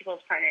other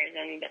people's partners,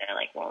 and they're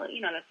like, "Well,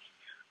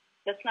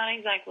 that's not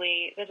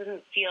exactly. That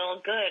doesn't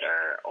feel good,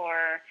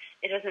 or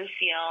it doesn't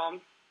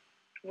feel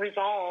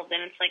resolved."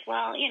 And it's like,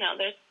 well,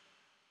 there's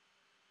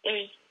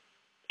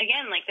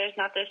again, there's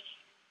not this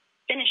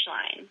finish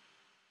line,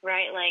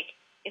 right?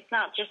 It's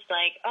not just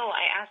oh,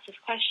 I asked this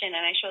question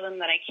and I show them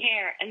that I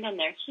care, and then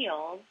they're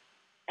healed,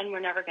 and we're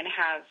never going to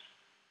have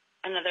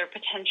another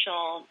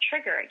potential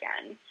trigger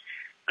again.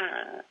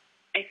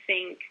 I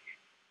think,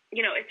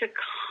 it's a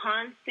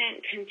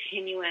constant,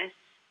 continuous,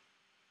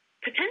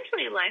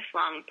 potentially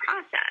lifelong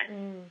process.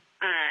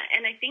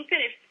 And I think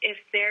that if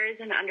there is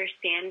an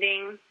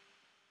understanding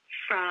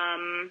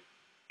from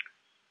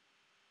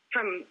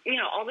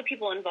all the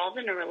people involved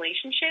in a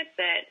relationship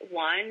that,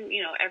 one,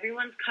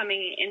 everyone's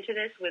coming into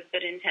this with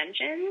good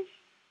intentions,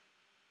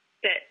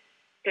 that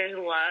there's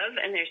love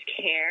and there's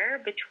care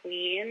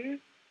between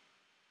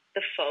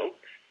the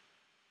folks,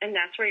 and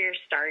that's where you're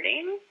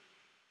starting,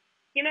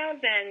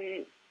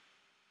 then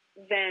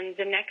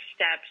the next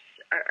steps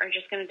are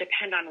just going to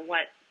depend on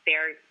what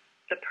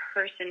the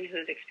person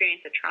who's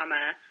experienced the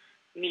trauma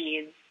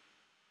needs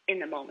in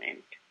the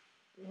moment.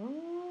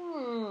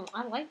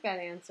 I like that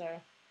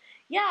answer.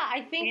 Yeah,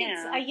 I think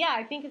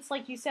it's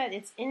like you said,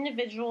 it's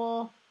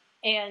individual,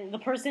 and the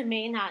person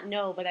may not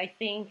know, but I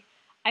think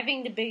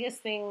the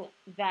biggest thing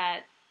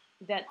that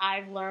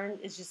I've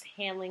learned is just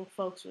handling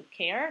folks with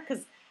care,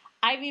 because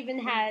I've even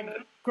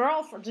had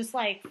girlfriends, just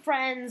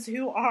friends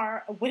who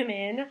are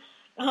women,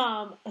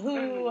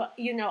 who,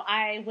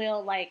 I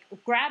will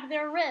grab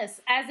their wrists,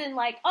 as in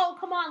oh,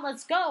 come on,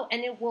 let's go.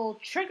 And it will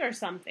trigger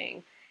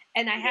something.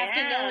 And I have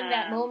to know in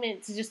that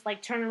moment to just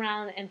turn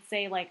around and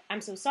say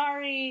I'm so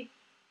sorry.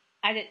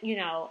 I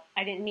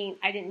didn't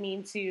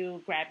mean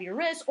to grab your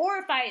wrist. Or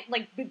if I,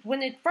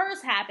 when it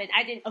first happened,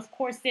 I didn't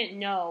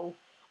know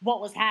what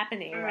was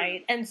happening.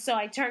 Right. And so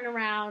I turn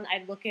around,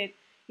 I look at,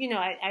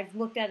 I've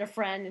looked at a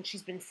friend and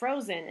she's been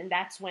frozen, and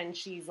that's when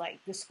she's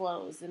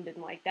disclosed and been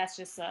that's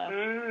just a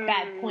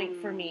bad point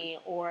for me,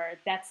 or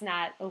that's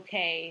not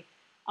okay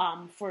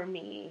for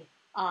me.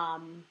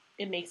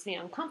 It makes me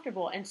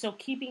uncomfortable. And so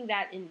keeping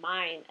that in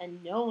mind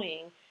and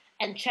knowing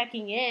and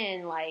checking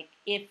in,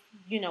 if,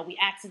 we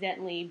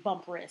accidentally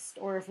bump wrist,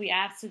 or if we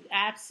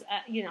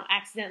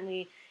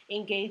accidentally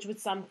engage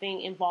with something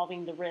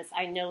involving the wrist,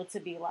 I know to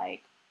be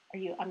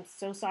I'm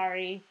so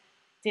sorry.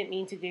 Didn't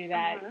mean to do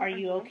that. Are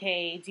you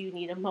okay? Do you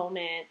need a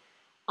moment?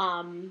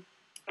 And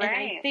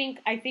I think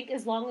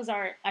as long as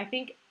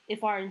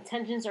if our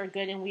intentions are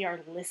good and we are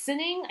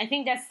listening, I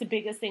think that's the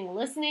biggest thing.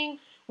 Listening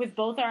with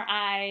both our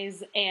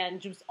eyes and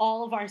just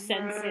all of our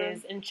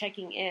senses and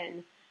checking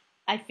in.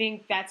 I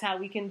think that's how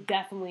we can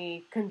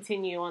definitely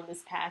continue on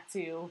this path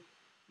to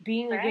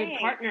being a good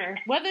partner,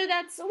 whether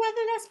that's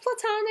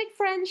platonic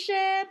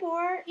friendship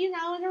or, in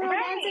a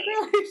romantic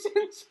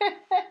relationship.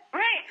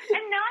 Right.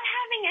 And not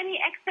having any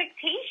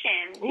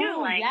expectations, too.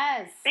 Ooh,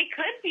 yes. They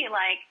could be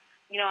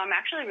I'm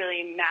actually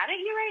really mad at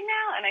you right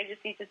now, and I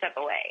just need to step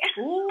away.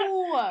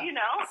 Ooh.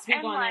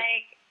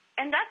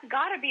 And that's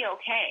gotta be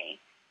okay.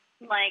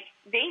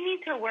 They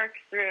need to work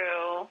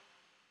through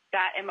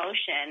that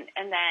emotion,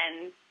 and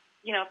then,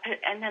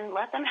 and then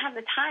let them have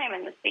the time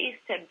and the space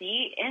to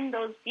be in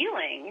those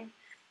feelings.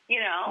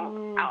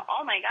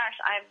 Oh my gosh,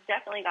 I've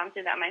definitely gone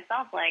through that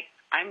myself.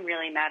 I'm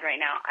really mad right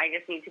now. I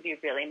just need to be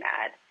really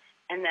mad.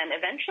 And then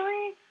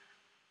eventually,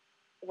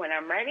 when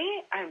I'm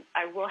ready,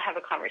 I will have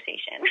a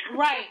conversation.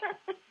 Right.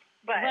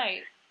 But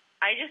I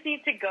just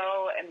need to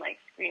go and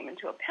scream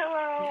into a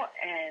pillow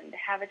and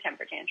have a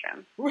temper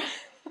tantrum.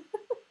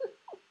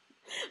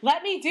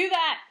 Let me do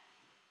that.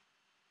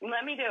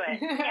 Let me do it.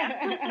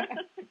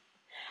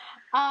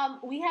 Yeah.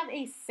 We have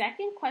a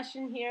second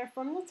question here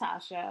from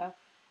Natasha.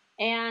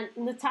 And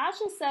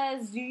Natasha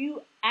says, do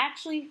you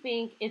actually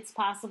think it's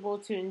possible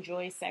to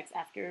enjoy sex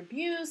after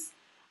abuse?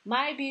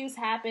 My abuse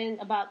happened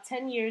about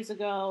 10 years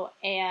ago,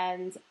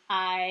 and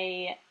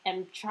I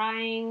am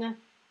trying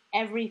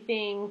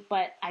everything,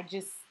 but I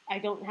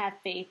don't have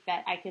faith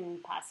that I can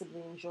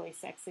possibly enjoy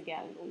sex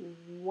again.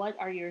 What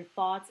are your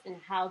thoughts,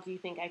 and how do you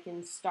think I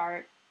can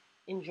start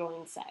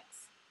enjoying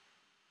sex?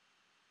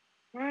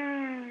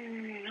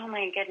 Oh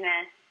my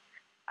goodness.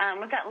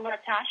 Was that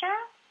Natasha?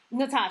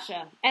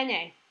 Natasha.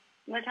 N-A.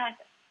 Natasha.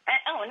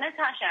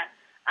 Natasha.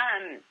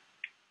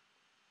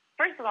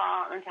 First of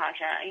all,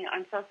 Natasha,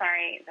 I'm so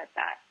sorry that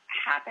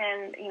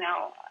happened.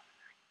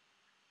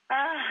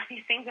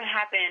 These things that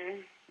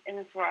happen in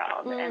this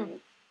world and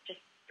just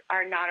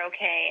are not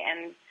okay.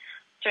 And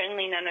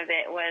certainly none of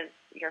it was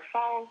your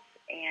fault.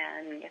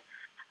 And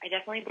I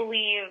definitely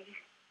believe,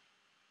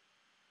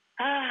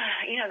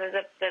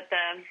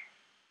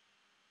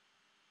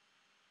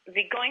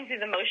 the going through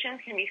the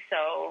motions can be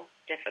so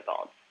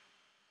difficult.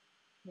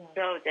 Yeah.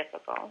 So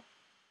difficult.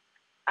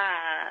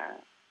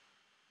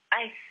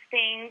 I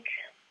think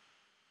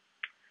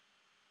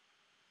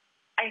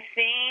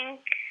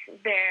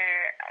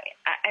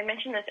I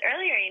mentioned this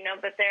earlier,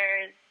 but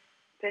there's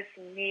this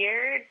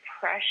weird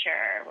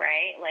pressure,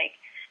 right? Like,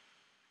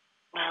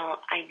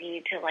 well, I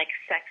need to,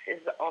 sex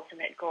is the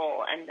ultimate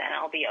goal, and then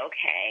I'll be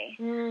okay,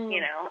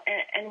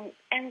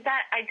 and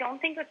that, I don't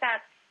think that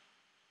that's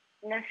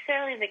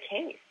necessarily the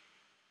case,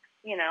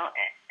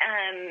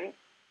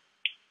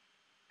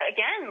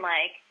 again,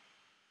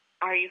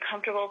 are you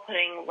comfortable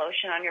putting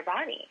lotion on your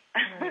body?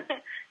 Right.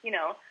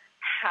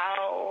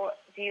 How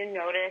do you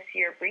notice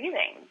your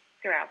breathing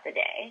throughout the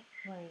day?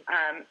 Right.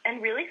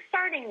 And really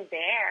starting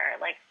there, it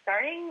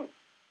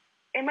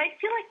might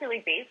feel like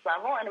really base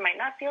level, and it might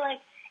not feel like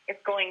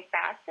it's going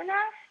fast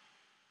enough,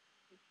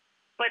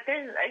 but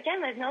there's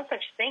no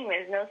such thing.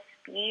 There's no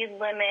speed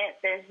limit.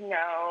 There's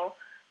no,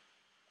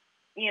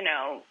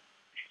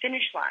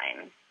 finish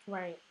line.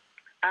 Right.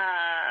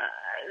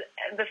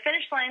 The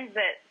finish lines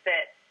that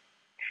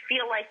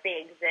feel like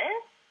they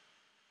exist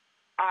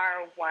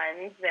are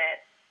ones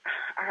that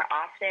are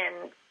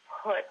often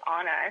put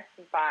on us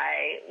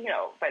by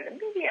the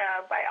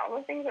media, by all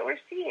the things that we're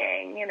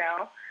seeing,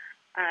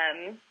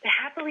 the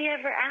happily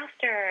ever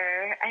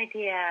after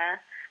idea,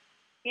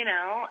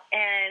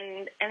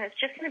 and it's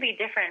just going to be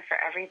different for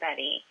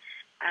everybody.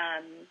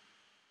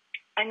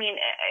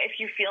 If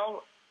you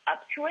feel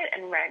up to it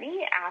and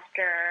ready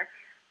after,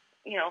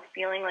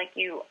 feeling like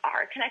you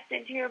are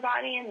connected to your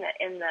body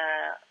in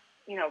the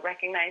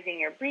recognizing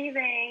your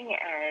breathing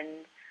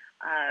and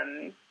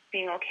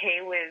being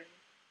okay with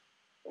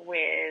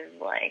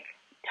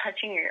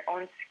touching your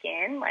own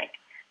skin,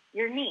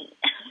 your knee,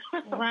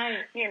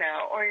 right?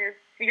 Or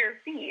your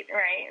feet,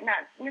 right?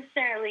 Not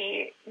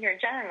necessarily your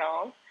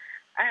genitals.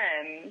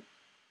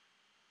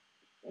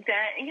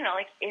 That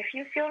if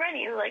you feel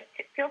ready,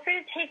 feel free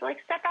to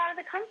step out of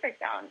the comfort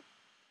zone.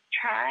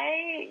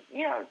 Try,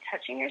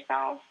 touching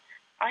yourself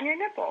on your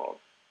nipples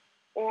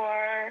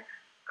or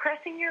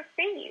caressing your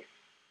face.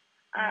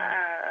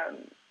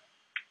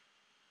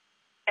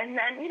 And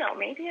then,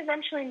 maybe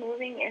eventually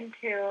moving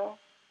into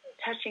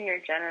touching your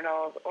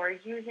genitals or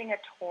using a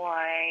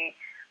toy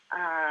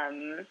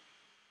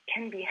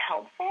can be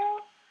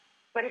helpful.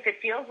 But if it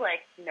feels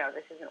like, no,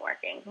 this isn't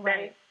working,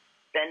 right,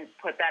 then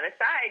put that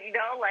aside,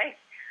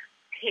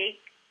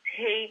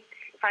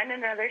 find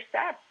another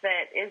step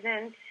that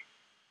isn't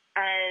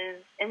as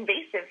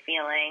invasive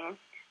feeling.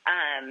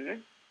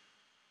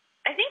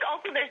 I think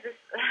also there's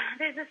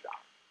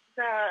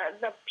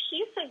the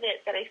piece of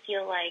it that I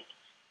feel like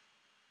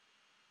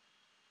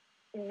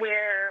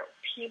where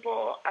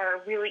people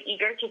are really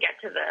eager to get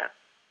to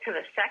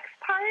the sex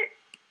part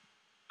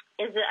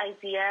is the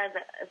idea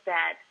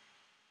that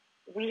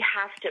we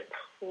have to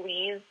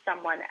please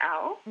someone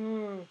else,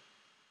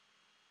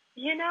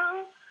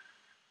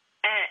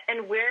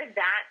 and where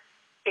that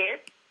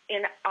fits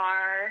in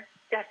our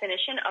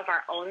definition of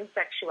our own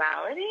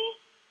sexuality,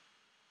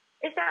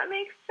 if that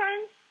makes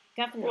sense.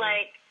 Definitely.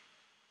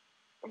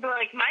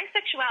 My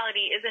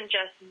sexuality isn't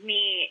just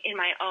me in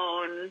my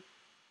own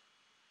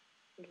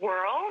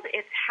world.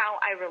 It's how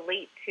I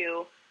relate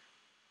to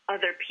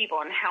other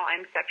people and how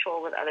I'm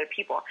sexual with other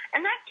people.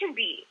 And that can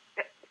be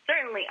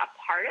certainly a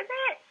part of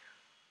it,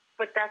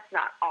 but that's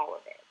not all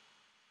of it.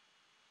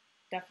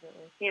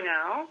 Definitely.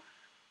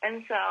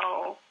 And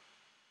so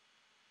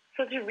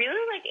to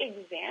really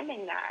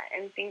examine that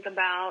and think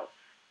about,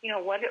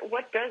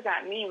 what does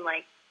that mean?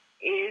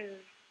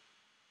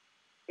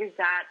 Is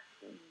that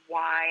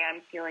why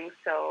I'm feeling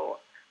so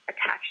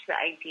attached to the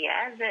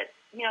idea that,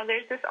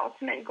 there's this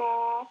ultimate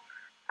goal,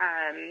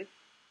 and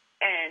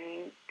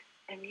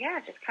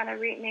just kind of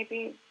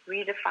maybe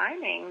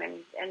redefining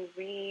and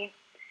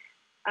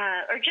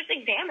or just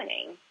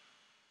examining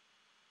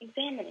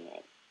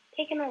it,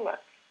 taking a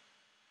look.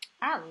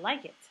 I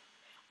like it.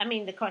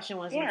 The question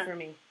wasn't for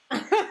me.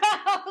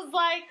 I was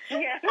like, I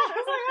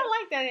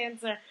like that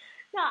answer.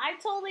 No, I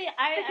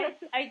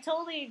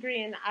totally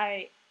agree, and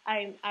I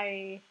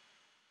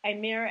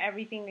mirror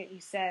everything that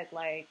you said.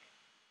 Like,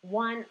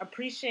 one,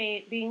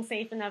 appreciate being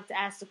safe enough to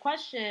ask the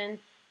question,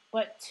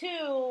 but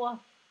two,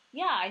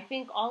 yeah, I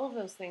think all of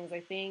those things.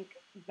 I think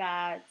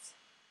that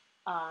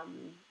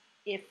um,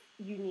 if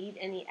you need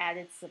any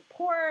added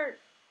support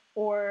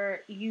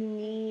or you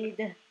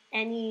need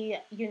any,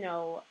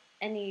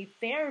 any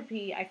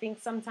therapy, I think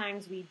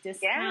sometimes we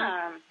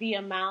discount the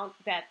amount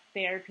that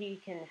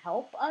therapy can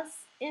help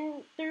us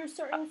through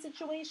certain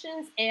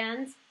situations,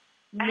 and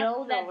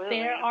know that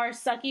there are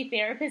sucky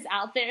therapists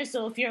out there.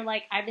 So if you're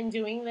like, I've been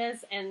doing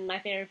this and my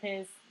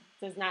therapist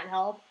does not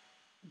help,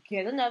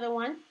 get another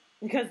one,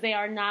 because they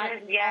are not,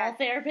 all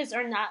therapists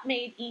are not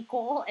made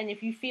equal. And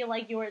if you feel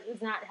like yours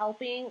is not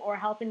helping or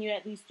helping you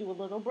at least do a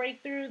little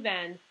breakthrough,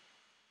 then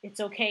it's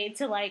okay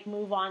to like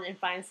move on and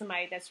find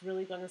somebody that's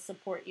really going to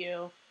support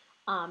you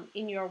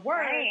in your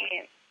work.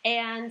 Right.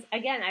 And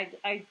again,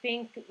 I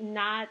think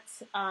not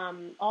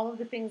all of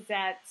the things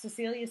that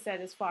Cecilia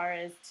said as far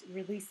as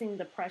releasing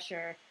the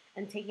pressure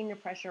and taking the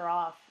pressure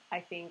off, I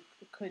think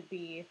could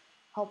be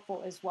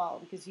helpful as well,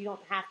 because you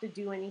don't have to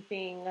do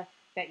anything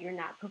that you're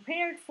not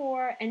prepared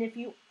for. And if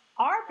you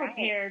are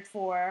prepared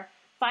for,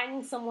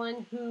 finding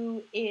someone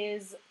who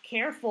is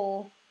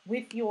careful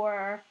with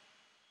your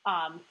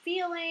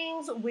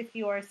feelings, with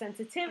your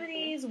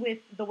sensitivities, with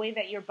the way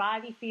that your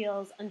body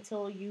feels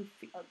until you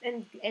feel,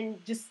 and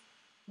just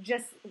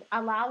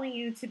allowing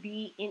you to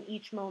be in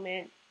each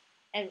moment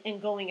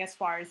and going as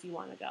far as you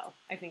want to go,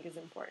 I think is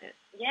important.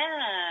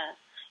 Yeah.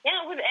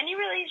 Yeah, with any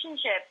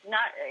relationship,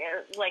 not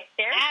like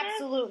therapist.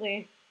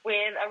 Absolutely.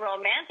 With a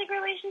romantic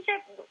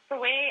relationship, the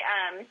way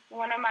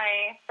one of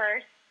my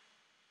first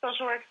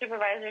social work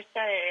supervisors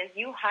said it is,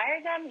 you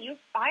hire them, you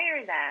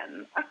fire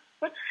them.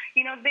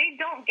 They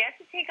don't get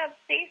to take up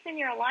space in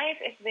your life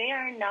if they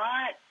are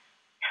not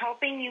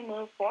helping you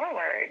move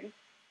forward.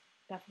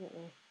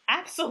 Definitely.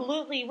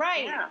 Absolutely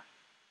right. Yeah.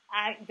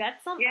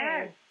 That's something.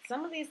 Yeah.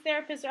 Some of these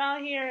therapists are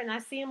out here, and I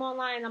see them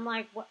online. I'm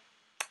like, what?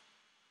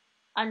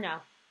 A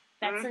no.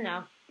 That's a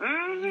no.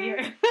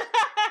 Mm-hmm.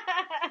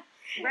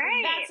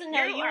 Right. That's a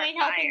no. You ain't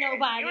helping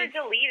nobody. You were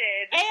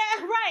deleted.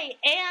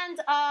 And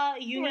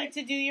you need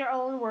to do your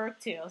own work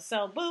too.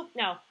 So, boop,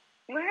 no.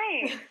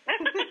 Right.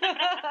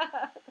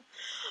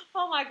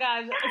 Oh my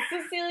gosh.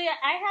 Cecilia,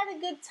 I had a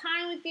good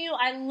time with you.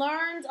 I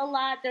learned a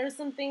lot. There were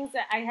some things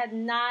that I had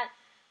not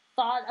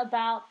thought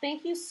about.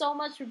 Thank you so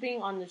much for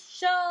being on the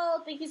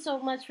show. Thank you so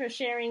much for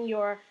sharing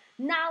your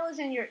knowledge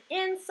and your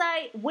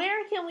insight.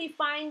 Where can we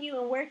find you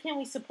and where can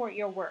we support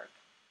your work?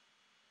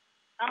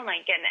 Oh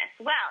my goodness.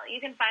 Well, you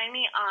can find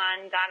me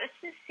on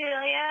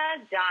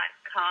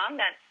goddesscecilia.com.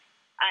 That's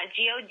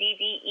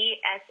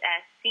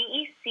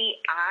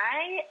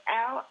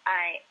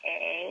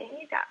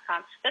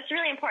goddesscecilia.com. That's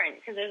really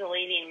important because there's a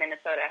lady in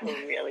Minnesota who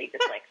really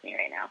dislikes me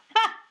right now.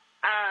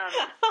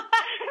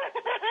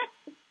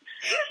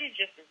 She's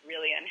just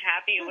really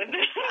unhappy with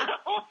the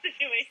whole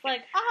situation. It's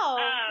like,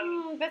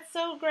 that's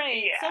so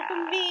great. Yeah. So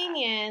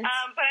convenient.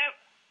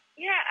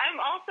 I'm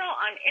also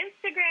on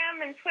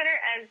Instagram and Twitter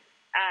as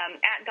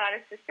at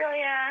Goddess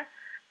Cecilia.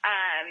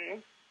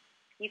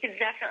 You can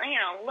definitely,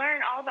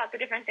 learn all about the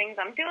different things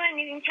I'm doing.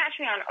 You can catch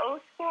me on O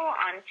School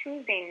on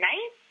Tuesday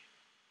nights,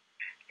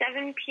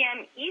 7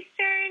 p.m.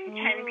 Eastern,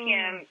 7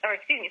 p.m.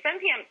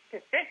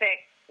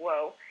 Pacific,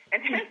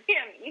 and 10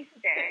 p.m.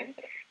 Eastern.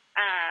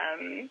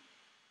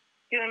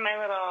 Doing my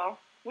little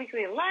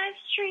weekly live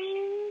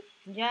streams.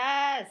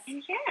 Yes.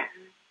 And yeah.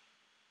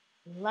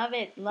 Love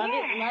it.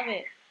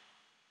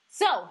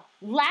 So,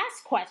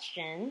 last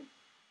question.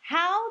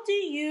 How do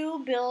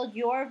you build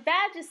your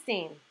badge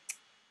esteem?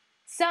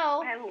 So,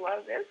 I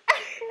love this.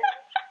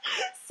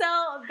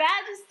 So,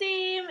 badge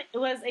esteem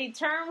was a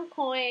term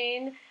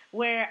coined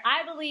where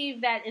I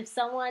believe that if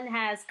someone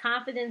has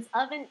confidence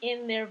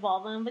in their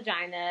vulva and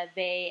vagina,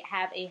 they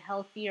have a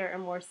healthier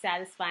and more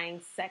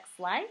satisfying sex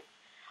life.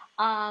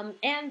 And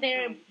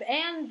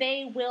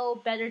they will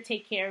better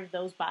take care of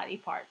those body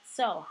parts.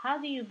 So, how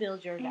do you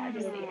build your badge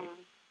esteem?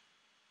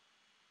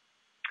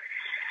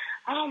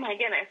 Oh my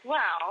goodness.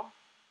 Well,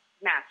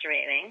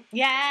 masturbating.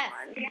 Yes.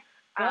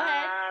 Go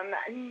ahead.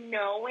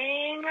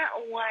 Knowing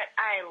what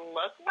I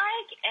look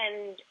like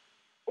and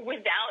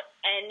without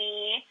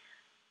any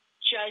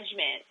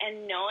judgment,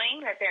 and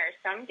knowing that there are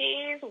some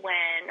days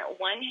when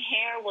one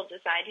hair will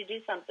decide to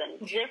do something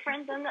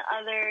different than the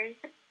others,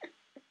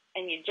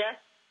 and you just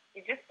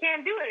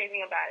can't do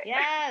anything about it.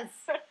 Yes.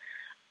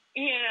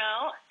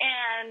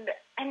 And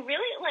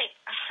really,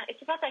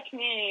 it's about that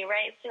community,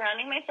 right?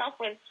 Surrounding myself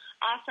with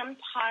awesome,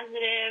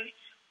 positive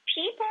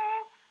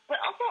people, but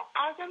also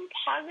awesome,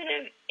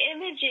 positive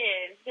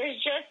images. There's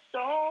just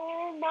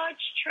so much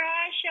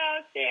trash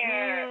out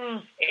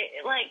there.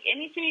 It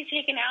needs to be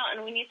taken out,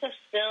 and we need to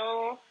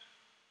fill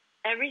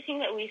everything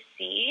that we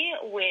see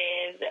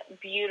with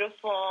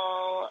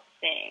beautiful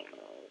things.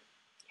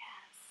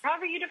 Yes.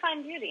 However you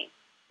define beauty.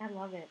 I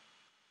love it.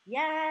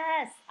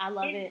 Yes, I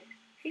love it.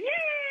 Yes.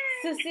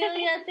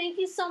 Cecilia, thank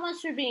you so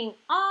much for being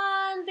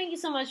on. fun. Thank you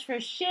so much for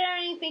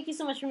sharing. Thank you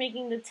so much for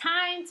making the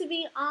time to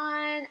be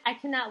on. I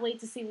cannot wait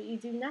to see what you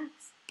do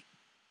next.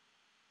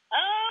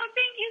 Oh,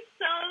 thank you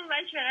so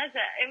much, Vanessa.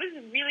 It was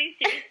really,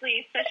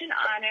 seriously, such an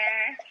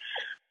honor.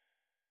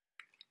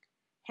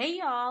 Hey,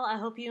 y'all. I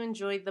hope you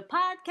enjoyed the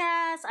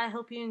podcast. I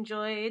hope you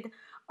enjoyed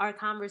our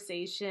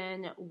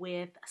conversation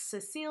with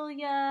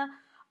Cecilia.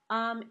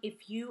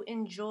 If you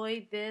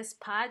enjoyed this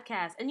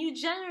podcast and you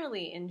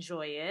generally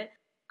enjoy it,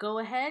 go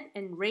ahead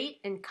and rate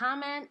and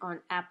comment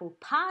on Apple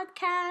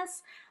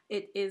Podcasts.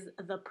 It is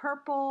the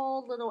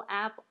purple little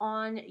app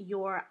on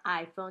your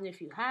iPhone if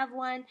you have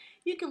one.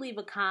 You can leave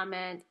a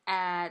comment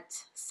at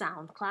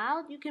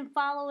SoundCloud. You can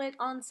follow it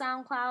on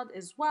SoundCloud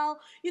as well.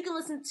 You can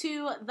listen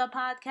to the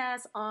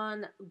podcast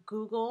on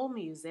Google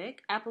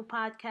Music, Apple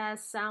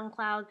Podcasts,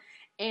 SoundCloud,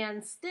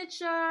 and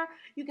Stitcher.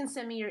 You can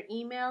send me your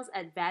emails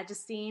at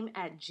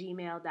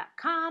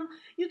vagesteem@gmail.com.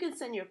 You can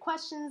send your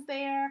questions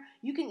there.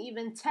 You can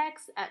even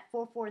text at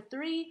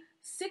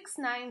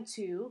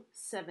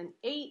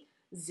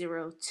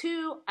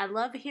 443-692-7802. I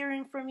love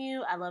hearing from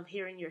you. I love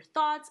hearing your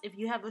thoughts. If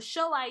you have a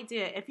show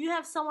idea, if you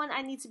have someone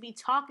I need to be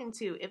talking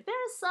to, if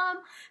there's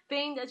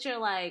something that you're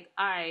like,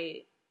 all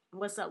right,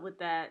 what's up with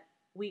that?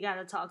 We got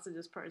to talk to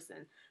this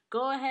person.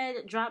 Go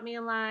ahead, drop me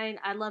a line.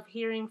 I love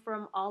hearing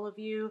from all of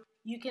you.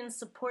 You can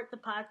support the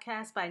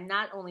podcast by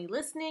not only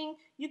listening,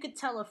 you could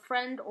tell a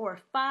friend or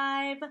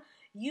 5.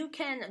 You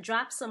can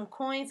drop some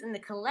coins in the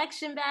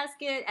collection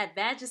basket at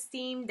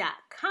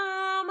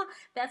vagesteem.com.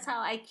 That's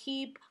how I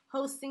keep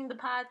hosting the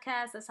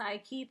podcast. That's how I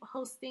keep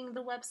hosting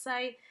the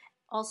website.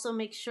 Also,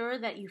 make sure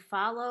that you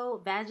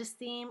follow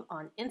Vagesteem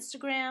on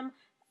Instagram,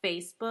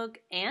 Facebook,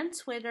 and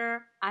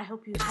Twitter. I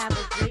hope you have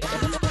a great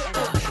week, and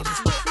I'll see you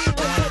soon.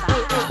 Bye.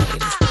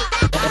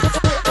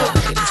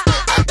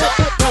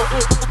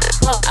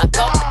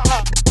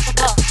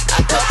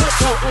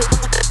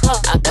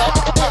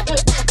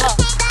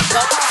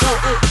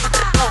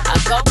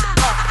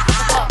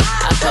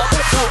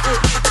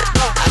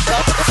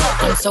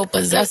 I'm so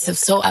possessive,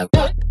 so I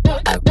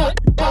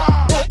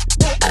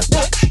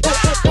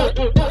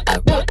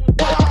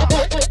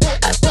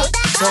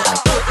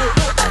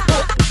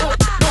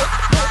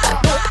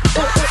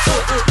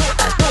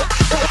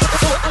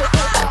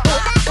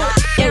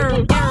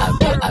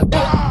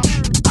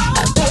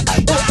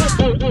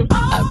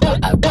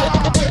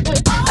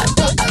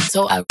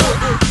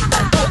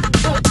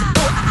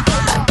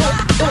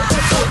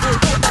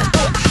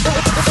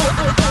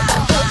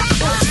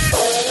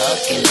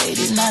Okay,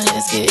 ladies, now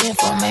let's get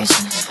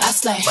information. I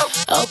slay.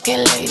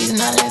 Okay, ladies,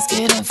 now let's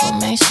get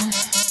information.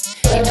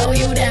 You know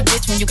you that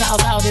bitch when you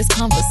cause all this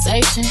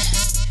conversation.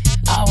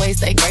 Always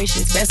stay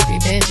gracious, best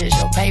revenge is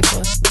your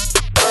paper.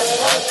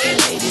 Okay,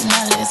 ladies,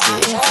 now let's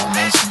get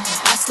information.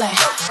 I slay.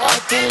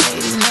 Okay,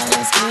 ladies, now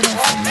let's get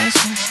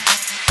information.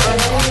 You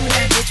know you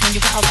that bitch when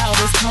you cause all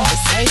this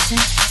conversation.